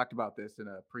sure we talked about this in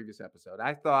a previous episode,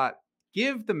 I thought,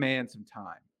 give the man some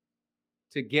time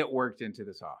to get worked into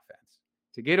this offense,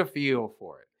 to get a feel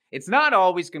for it. It's not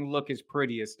always going to look as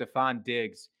pretty as Stephon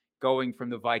Diggs going from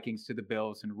the Vikings to the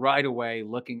Bills and right away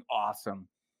looking awesome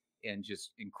and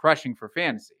crushing for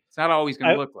fantasy. It's not always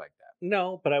going to look like that.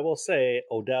 No, but I will say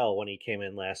Odell, when he came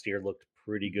in last year, looked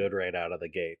pretty good right out of the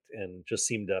gate and just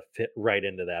seemed to fit right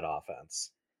into that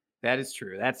offense. That is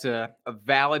true. That's a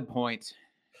valid point.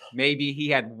 Maybe he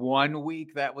had 1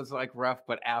 week that was like rough,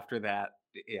 but after that,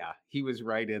 yeah, he was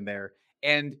right in there.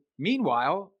 And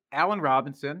meanwhile, Allen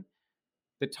Robinson,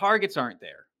 the targets aren't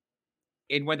there.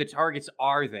 And when the targets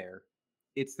are there,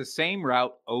 it's the same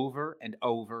route over and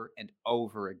over and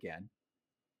over again.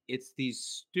 It's these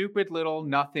stupid little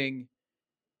nothing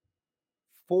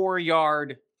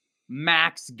 4-yard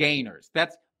max gainers.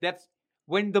 That's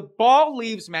when the ball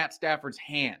leaves Matt Stafford's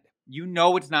hand,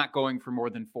 it's not going for more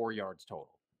than 4 yards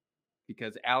total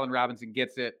because Allen Robinson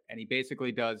gets it and he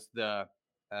basically does the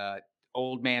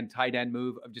old man tight end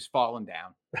move of just falling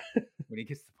down when he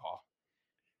gets the ball.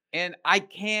 And I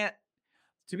can't,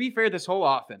 to be fair, this whole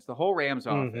offense, the whole Rams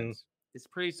offense is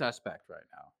pretty suspect right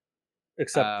now.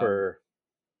 Except for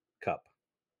Kupp.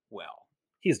 Well,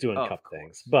 he's doing Kupp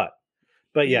things, but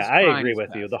yeah, I agree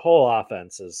with you. The whole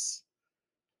offense is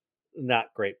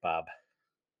not great, Bob.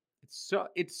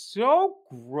 It's so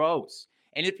gross.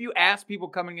 And if you ask people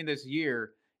coming in this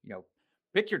year,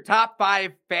 pick your top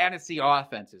 5 fantasy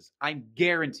offenses, I'm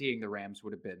guaranteeing the Rams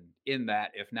would have been in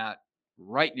that, if not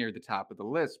right near the top of the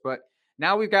list. But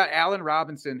now we've got Allen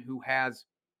Robinson, who has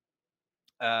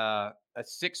a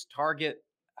 6-target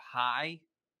high.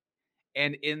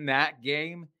 And in that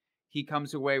game, he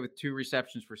comes away with 2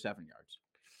 receptions for 7 yards.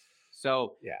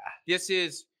 So yeah,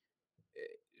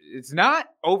 it's not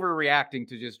overreacting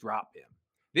to just drop him.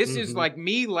 This is like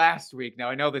me last week. Now,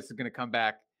 I know this is going to come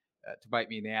back to bite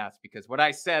me in the ass because what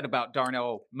I said about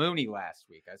Darnell Mooney last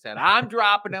week, I said, I'm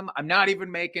dropping him. I'm not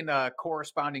even making a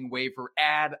corresponding waiver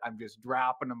ad. I'm just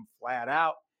dropping him flat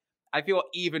out. I feel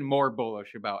even more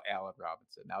bullish about Allen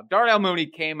Robinson. Now, Darnell Mooney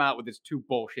came out with his 2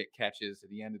 bullshit catches,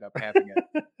 and he ended up having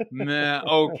a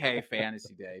okay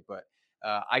fantasy day. But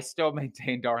I still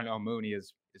maintain Darnell Mooney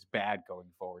is bad going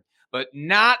forward, but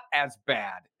not as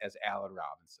bad as Allen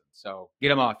Robinson. So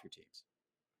get him off your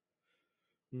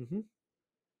teams.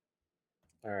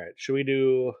 All right. Should we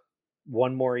do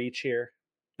one more each here?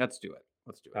 Let's do it.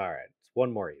 All right.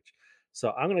 One more each.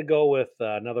 So I'm going to go with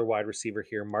another wide receiver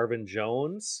here, Marvin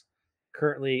Jones,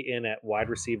 currently in at wide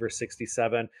receiver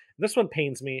 67. This one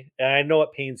pains me. And I know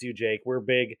it pains you, Jake. We're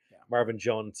big Marvin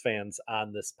Jones fans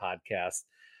on this podcast.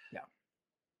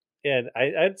 Yeah. And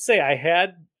I'd say I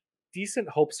had decent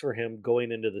hopes for him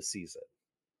going into the season.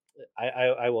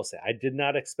 I will say I did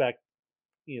not expect,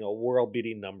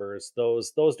 world-beating numbers.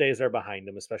 Those days are behind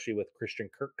him, especially with Christian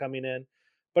Kirk coming in.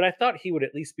 But I thought he would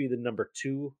at least be the number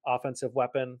 2 offensive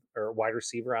weapon or wide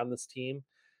receiver on this team,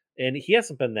 and he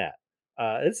hasn't been that.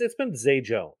 It's been Zay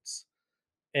Jones,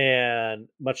 and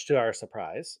much to our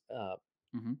surprise,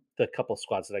 the couple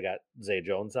squads that I got Zay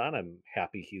Jones on, I'm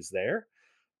happy he's there.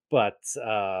 But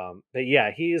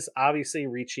yeah, he's obviously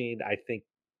reaching, I think,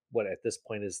 what at this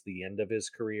point is the end of his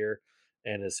career,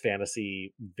 and his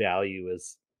fantasy value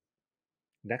is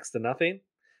next to nothing.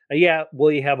 Yeah, will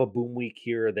he have a boom week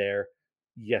here or there?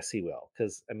 Yes, he will.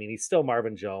 Because, he's still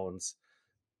Marvin Jones.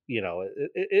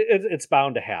 It's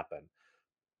bound to happen.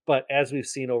 But as we've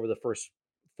seen over the first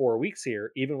 4 weeks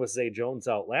here, even with Zay Jones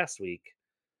out last week,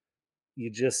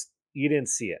 you didn't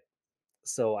see it.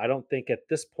 So I don't think at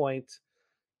this point,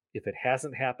 if it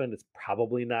hasn't happened, it's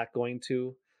probably not going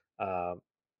to.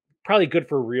 Probably good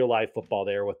for real life football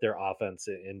there with their offense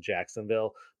in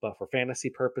Jacksonville. But for fantasy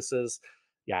purposes,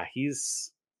 yeah,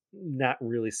 he's not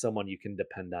really someone you can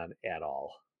depend on at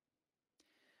all.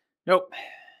 Nope.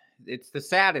 It's the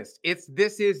saddest.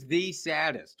 This is the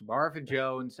saddest. Marvin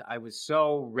Jones, I was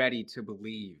so ready to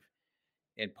believe.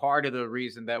 And part of the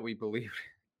reason that we believed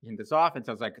in this offense.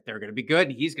 I was like, they're going to be good,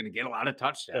 and he's going to get a lot of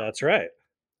touchdowns. That's right.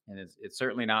 And it's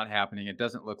certainly not happening. It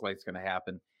doesn't look like it's going to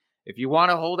happen. If you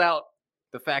want to hold out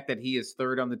the fact that he is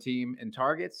third on the team in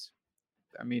targets,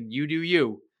 I mean, you do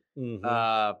you.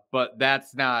 But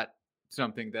that's not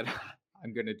something that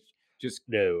I'm going to just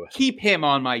keep him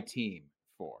on my team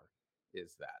for,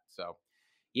 is that. So,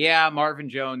 yeah, Marvin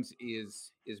Jones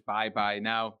is bye-bye.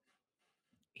 Now,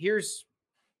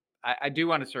 I do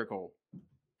want to circle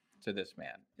to this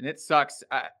man, and it sucks.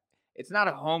 It's not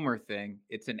a homer thing.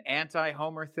 It's an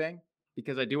anti-homer thing,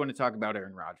 because I do want to talk about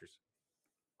Aaron Rodgers,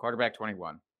 quarterback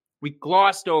 21. We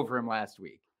glossed over him last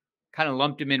week, kind of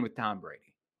lumped him in with Tom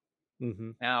Brady.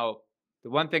 Now, the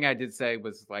one thing I did say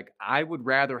was, like, I would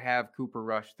rather have Cooper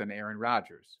Rush than Aaron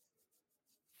Rodgers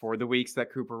for the weeks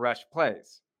that Cooper Rush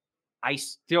plays. I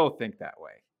still think that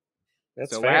way.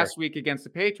 That's so fair. Last week against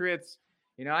the Patriots,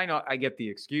 I know I get the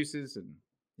excuses and,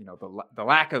 the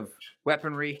lack of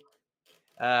weaponry.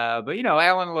 But,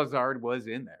 Alan Lazard was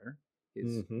in there.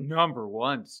 His number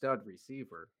one stud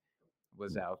receiver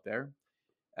was out there.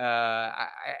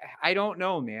 I don't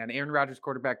know, man. Aaron Rodgers,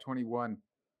 quarterback 21.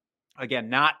 Again,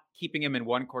 not keeping him in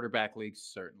one quarterback league,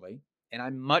 certainly. And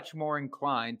I'm much more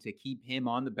inclined to keep him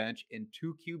on the bench in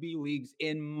 2 QB leagues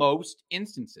in most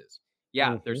instances.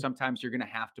 Yeah, there's sometimes you're going to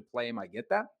have to play him. I get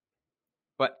that.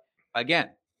 But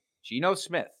again, Geno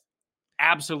Smith,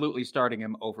 absolutely starting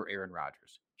him over Aaron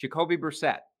Rodgers. Jacoby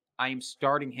Brissett, I am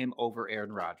starting him over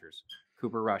Aaron Rodgers.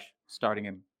 Cooper Rush, starting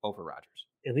him over Rodgers.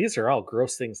 And these are all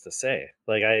gross things to say.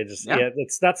 Like,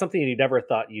 it's not something you never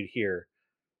thought you'd hear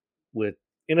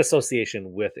in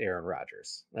association with Aaron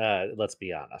Rodgers. Let's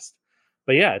be honest.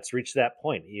 But yeah, it's reached that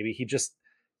point. He just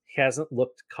hasn't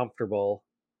looked comfortable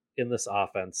in this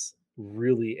offense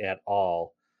really at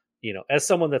all. As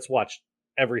someone that's watched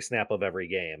every snap of every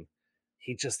game,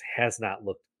 he just hasn't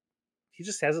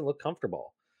looked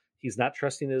comfortable. He's not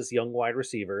trusting his young wide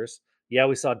receivers. Yeah,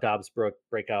 we saw Dobbs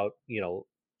break out,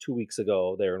 2 weeks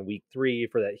ago there in week 3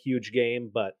 for that huge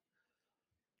game, but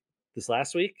this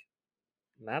last week,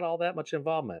 not all that much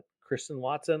involvement. Christian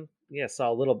Watson,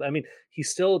 saw a little bit. I mean, he's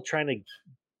still trying to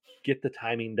get the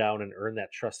timing down and earn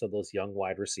that trust of those young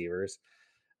wide receivers.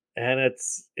 And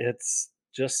it's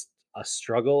just a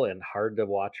struggle and hard to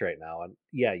watch right now. And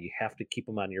yeah, you have to keep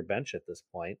him on your bench at this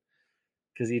point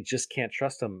because you just can't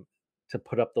trust him to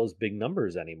put up those big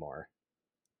numbers anymore.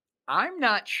 I'm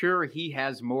not sure he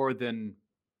has more than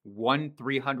one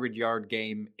 300-yard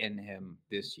game in him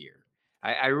this year.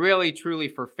 I really, truly,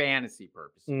 for fantasy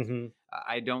purposes,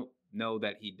 I don't know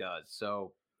that he does.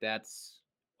 So that's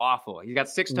awful. He got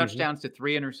 6 touchdowns to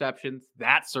 3 interceptions.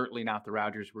 That's certainly not the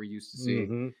Rodgers we're used to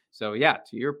seeing. So yeah,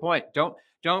 to your point,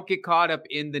 don't get caught up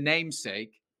in the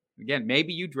namesake. Again,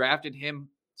 maybe you drafted him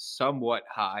somewhat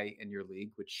high in your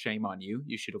league, which shame on you.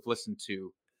 You should have listened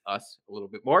to us a little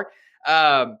bit more.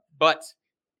 But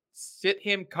sit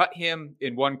him, cut him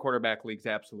in one quarterback leagues,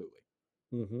 absolutely.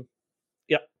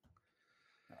 Yep.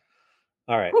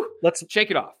 All right, let's shake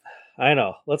it off. I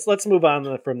know. Let's move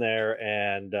on from there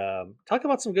and talk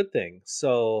about some good things.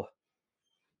 So,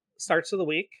 starts of the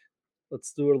week.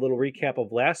 Let's do a little recap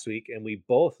of last week, and we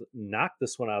both knocked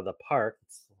this one out of the park.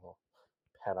 It's a little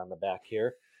pat on the back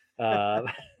here.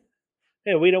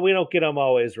 Yeah, we don't get them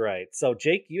always right. So,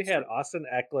 Jake, you had Austin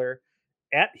Eckler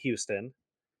at Houston,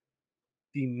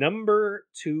 the number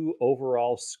 2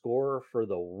 overall scorer for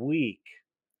the week,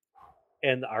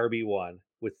 and the RB1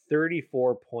 with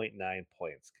 34.9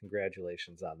 points.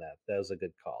 Congratulations on that. That was a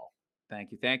good call. Thank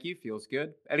you. Feels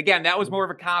good. And again, that was more of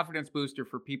a confidence booster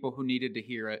for people who needed to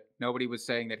hear it. Nobody was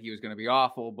saying that he was going to be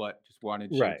awful, but just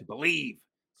wanted you to believe.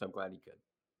 So I'm glad he could.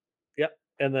 Yep.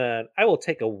 And then I will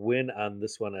take a win on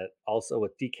this one also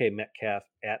with DK Metcalf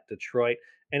at Detroit.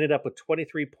 Ended up with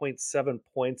 23.7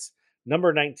 points,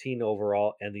 number 19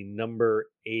 overall, and the number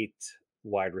 8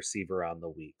 wide receiver on the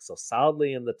week. So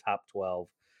solidly in the top 12.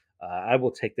 I will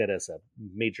take that as a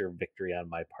major victory on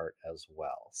my part as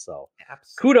well. So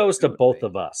kudos to both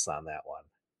of us on that one.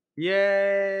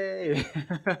 Yay.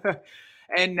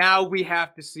 And now we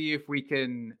have to see if we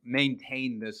can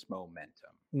maintain this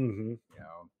momentum.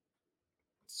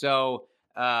 So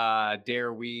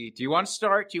do you want to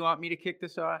start? Do you want me to kick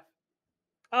this off?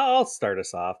 I'll start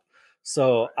us off.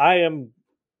 So I am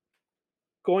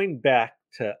going back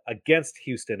to against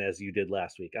Houston as you did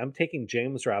last week. I'm taking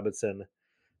James Robinson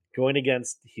going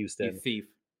against Houston. You thief.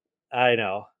 I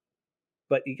know.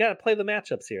 But you got to play the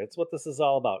matchups here. That's what this is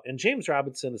all about. And James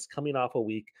Robinson is coming off a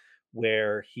week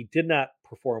where he did not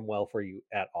perform well for you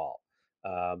at all.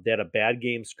 They had a bad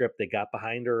game script. They got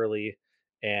behind early,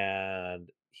 and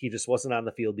he just wasn't on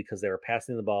the field because they were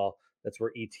passing the ball. That's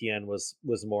where ETN was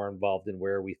more involved in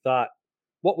where we thought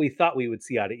what we thought we would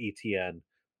see out of ETN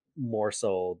more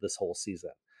so this whole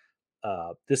season.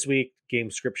 This week, game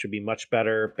script should be much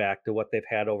better, back to what they've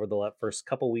had over the first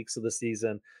couple weeks of the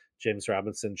season. James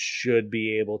Robinson should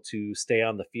be able to stay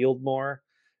on the field more,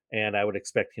 and I would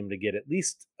expect him to get at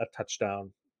least a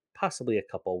touchdown, possibly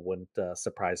a couple. Wouldn't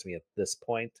surprise me at this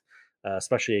point,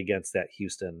 especially against that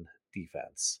Houston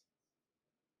defense.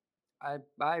 I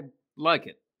like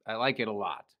it. I like it a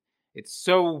lot. It's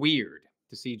so weird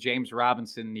to see James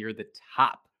Robinson near the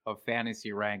top of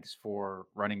fantasy ranks for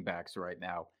running backs right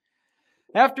now,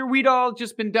 after we'd all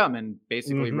just been dumb and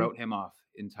basically wrote him off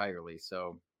entirely.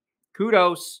 So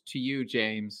kudos to you,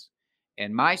 James.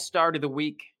 And my start of the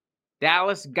week,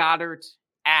 Dallas Goedert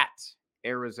at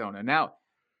Arizona. Now,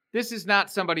 this is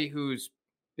not somebody who's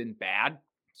been bad,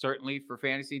 certainly for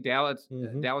fantasy. Dallas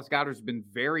Goedert's been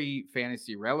very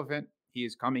fantasy relevant. He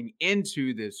is coming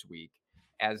into this week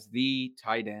as the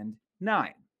tight end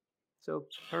 9. So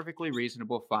perfectly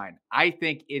reasonable, fine. I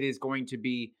think it is going to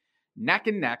be neck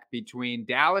and neck between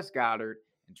Dallas Goedert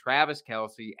and Travis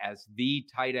Kelce as the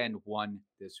tight end 1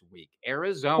 this week.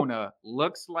 Arizona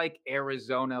looks like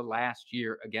Arizona last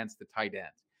year against the tight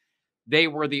ends. They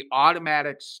were the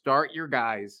automatic start your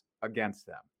guys against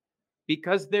them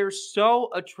because they're so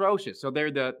atrocious. So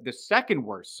they're the second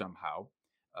worst somehow,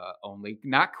 only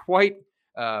not quite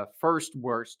first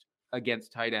worst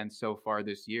against tight ends so far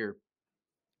this year.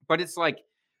 But it's like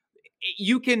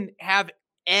you can have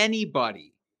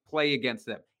anybody play against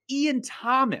them. Ian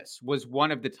Thomas was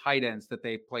one of the tight ends that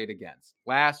they played against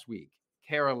last week,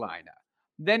 Carolina.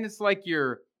 Then it's like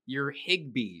your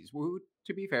Higbees. Who,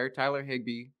 to be fair, Tyler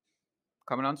Higbee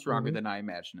coming on stronger than I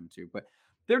imagined him to. But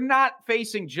they're not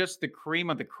facing just the cream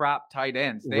of the crop tight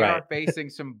ends. They are facing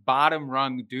some bottom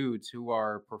rung dudes who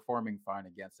are performing fine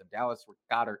against them. Dallas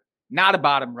Goedert, not a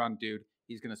bottom rung dude.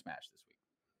 He's going to smash this week.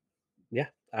 Yeah,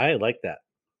 I like that.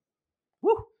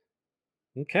 Woo.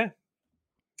 Okay.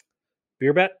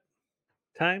 Beer bet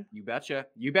time? You betcha.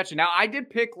 You betcha. Now, I did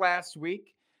pick last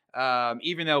week.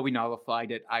 Even though we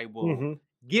nullified it, I will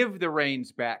give the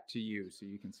reins back to you so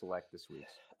you can select this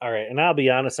week's. All right. And I'll be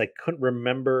honest, I couldn't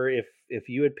remember if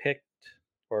you had picked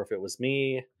or if it was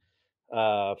me.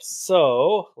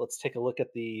 So let's take a look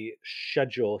at the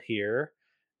schedule here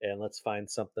and let's find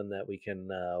something that we can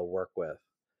work with.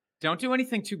 Don't do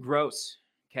anything too gross,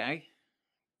 okay?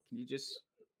 Can you just...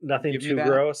 Nothing too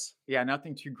gross? Yeah,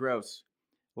 nothing too gross.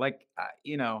 Like,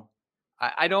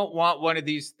 I don't want one of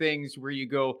these things where you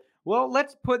go, well,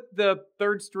 let's put the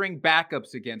third string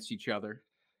backups against each other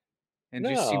and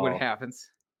just see what happens.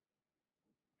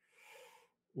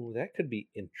 Ooh, that could be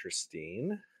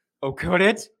interesting. Oh, could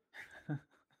it?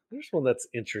 There's one that's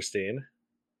interesting.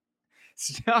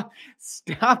 Stop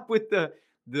with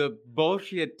the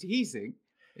bullshit teasing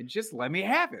and just let me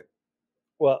have it.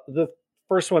 Well, the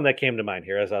first one that came to mind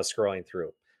here as I was scrolling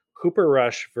through, Cooper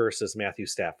Rush versus Matthew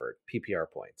Stafford, PPR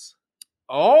points.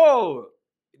 Oh,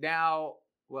 now,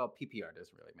 well, PPR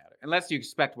doesn't really matter unless you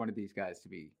expect one of these guys to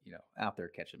be, out there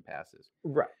catching passes.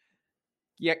 Right.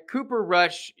 Yeah, Cooper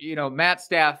Rush, Matt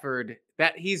Stafford,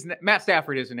 Matt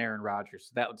Stafford isn't Aaron Rodgers,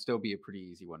 so that would still be a pretty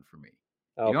easy one for me.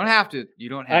 Okay. You don't have to.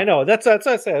 I know. That's what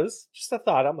I said. It was just a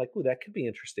thought. I'm like, ooh, that could be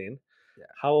interesting. Yeah.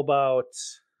 How about...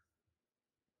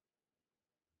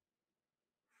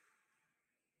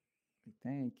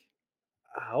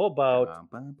 How about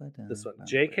this one?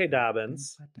 J.K.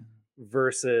 Dobbins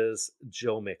versus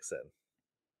Joe Mixon.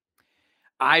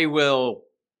 I will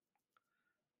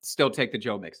still take the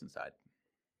Joe Mixon side.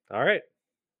 All right.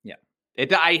 Yeah.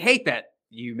 I hate that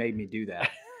you made me do that.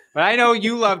 But I know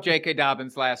you loved J.K.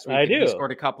 Dobbins last week. I do. He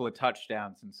scored a couple of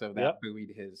touchdowns, and so that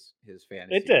buoyed his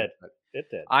fantasy. It did. It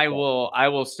did. I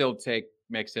will still take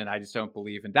Mixon. I just don't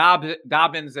believe in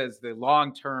Dobbins as the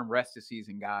long-term rest of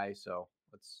season guy. So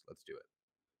let's do it.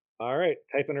 All right,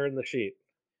 typing her in the sheet.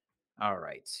 All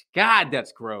right. God,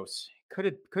 that's gross.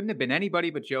 Couldn't have been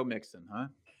anybody but Joe Mixon, huh?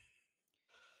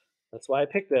 That's why I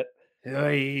picked it.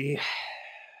 God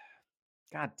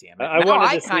damn it.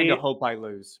 I kind of hope I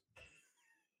lose.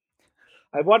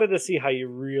 I wanted to see how you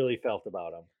really felt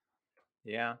about him.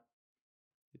 Yeah.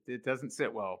 It doesn't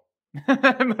sit well.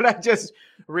 But I just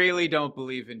really don't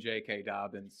believe in J.K.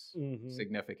 Dobbins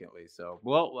significantly. So,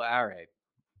 well, all right.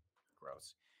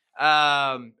 Gross.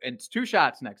 And it's 2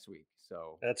 shots next week.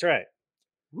 So that's right.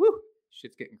 Woo!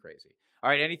 Shit's getting crazy. All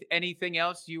right. Anything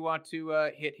else you want to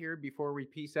hit here before we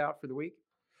peace out for the week?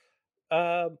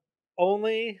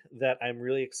 Only that I'm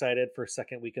really excited for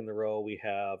second week in the row. We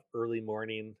have early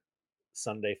morning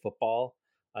Sunday football,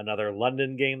 another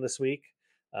London game this week.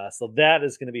 So that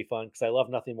is going to be fun because I love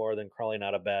nothing more than crawling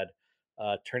out of bed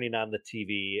turning on the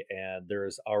TV, and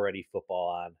there's already football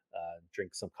on.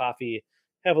 Drink some coffee,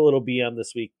 have a little BM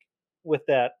this week with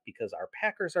that because our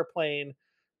Packers are playing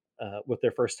with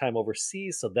their first time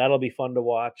overseas, so that'll be fun to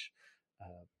watch.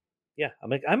 Uh, yeah,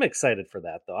 I'm excited for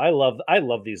that though. I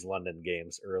love these London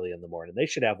games early in the morning. They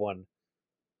should have one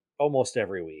almost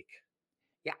every week.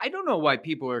 Yeah, I don't know why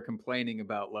people are complaining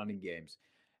about London games.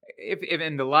 If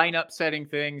in the lineup setting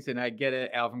things, and I get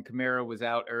it, Alvin Kamara was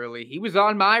out early. He was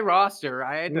on my roster.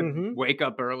 I had to Hmm. wake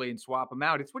up early and swap him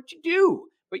out. It's what you do.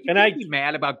 But you And can't I be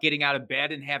mad about getting out of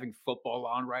bed and having football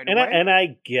on right and I away. and I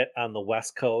get on the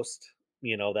West Coast,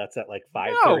 that's at like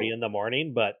 5:30 No. in the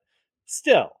morning, but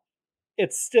still,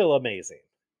 it's still amazing.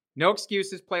 No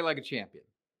excuses. Play like a champion.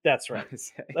 That's right.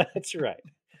 That's right.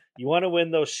 You want to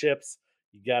win those ships,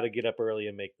 you got to get up early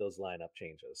and make those lineup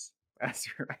changes. That's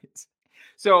right.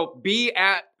 So be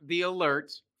at the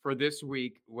alert for this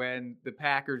week when the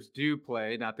Packers do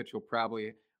play. Not that you'll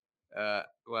probably,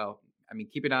 well, I mean,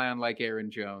 keep an eye on like Aaron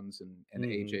Jones and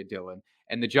Mhm. AJ Dillon.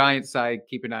 And the Giants side,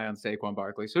 keep an eye on Saquon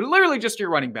Barkley. So literally just your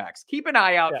running backs. Keep an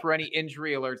eye out Yeah. for any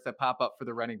injury alerts that pop up for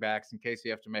the running backs in case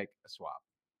you have to make a swap.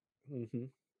 Mhm.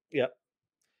 Yep.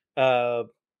 Uh,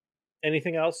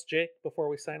 anything else, Jake, before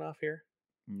we sign off here?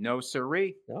 No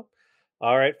siree. No.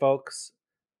 All right, folks.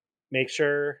 Make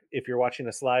sure if you're watching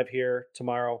us live here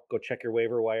tomorrow, go check your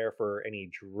waiver wire for any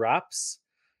drops.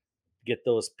 Get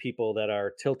those people that are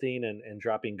tilting and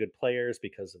dropping good players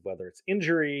because of whether it's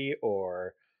injury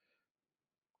or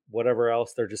whatever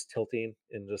else, they're just tilting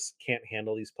and just can't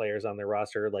handle these players on their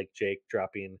roster, like Jake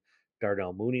dropping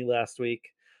Darnell Mooney last week.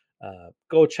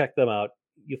 Go check them out.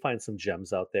 You'll find some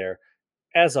gems out there.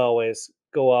 As always,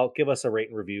 go out, give us a rate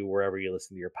and review wherever you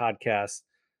listen to your podcast.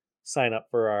 Sign up,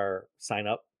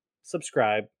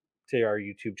 subscribe to our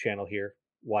YouTube channel here.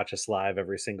 Watch us live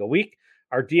every single week.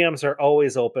 Our DMs are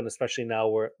always open, especially now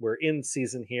we're in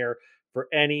season here for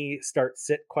any start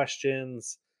sit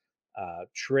questions,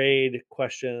 trade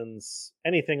questions,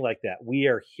 anything like that. We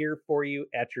are here for you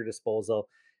at your disposal.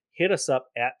 Hit us up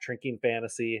at Drinking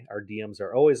Fantasy. Our DMs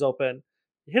are always open.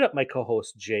 Hit up my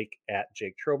co-host Jake at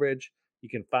Jake Trowbridge. You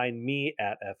can find me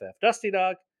at FF Dusty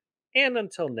Dog. And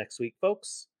until next week,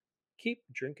 folks, keep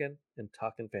drinking and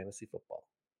talking fantasy football.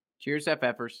 Cheers,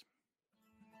 FFers.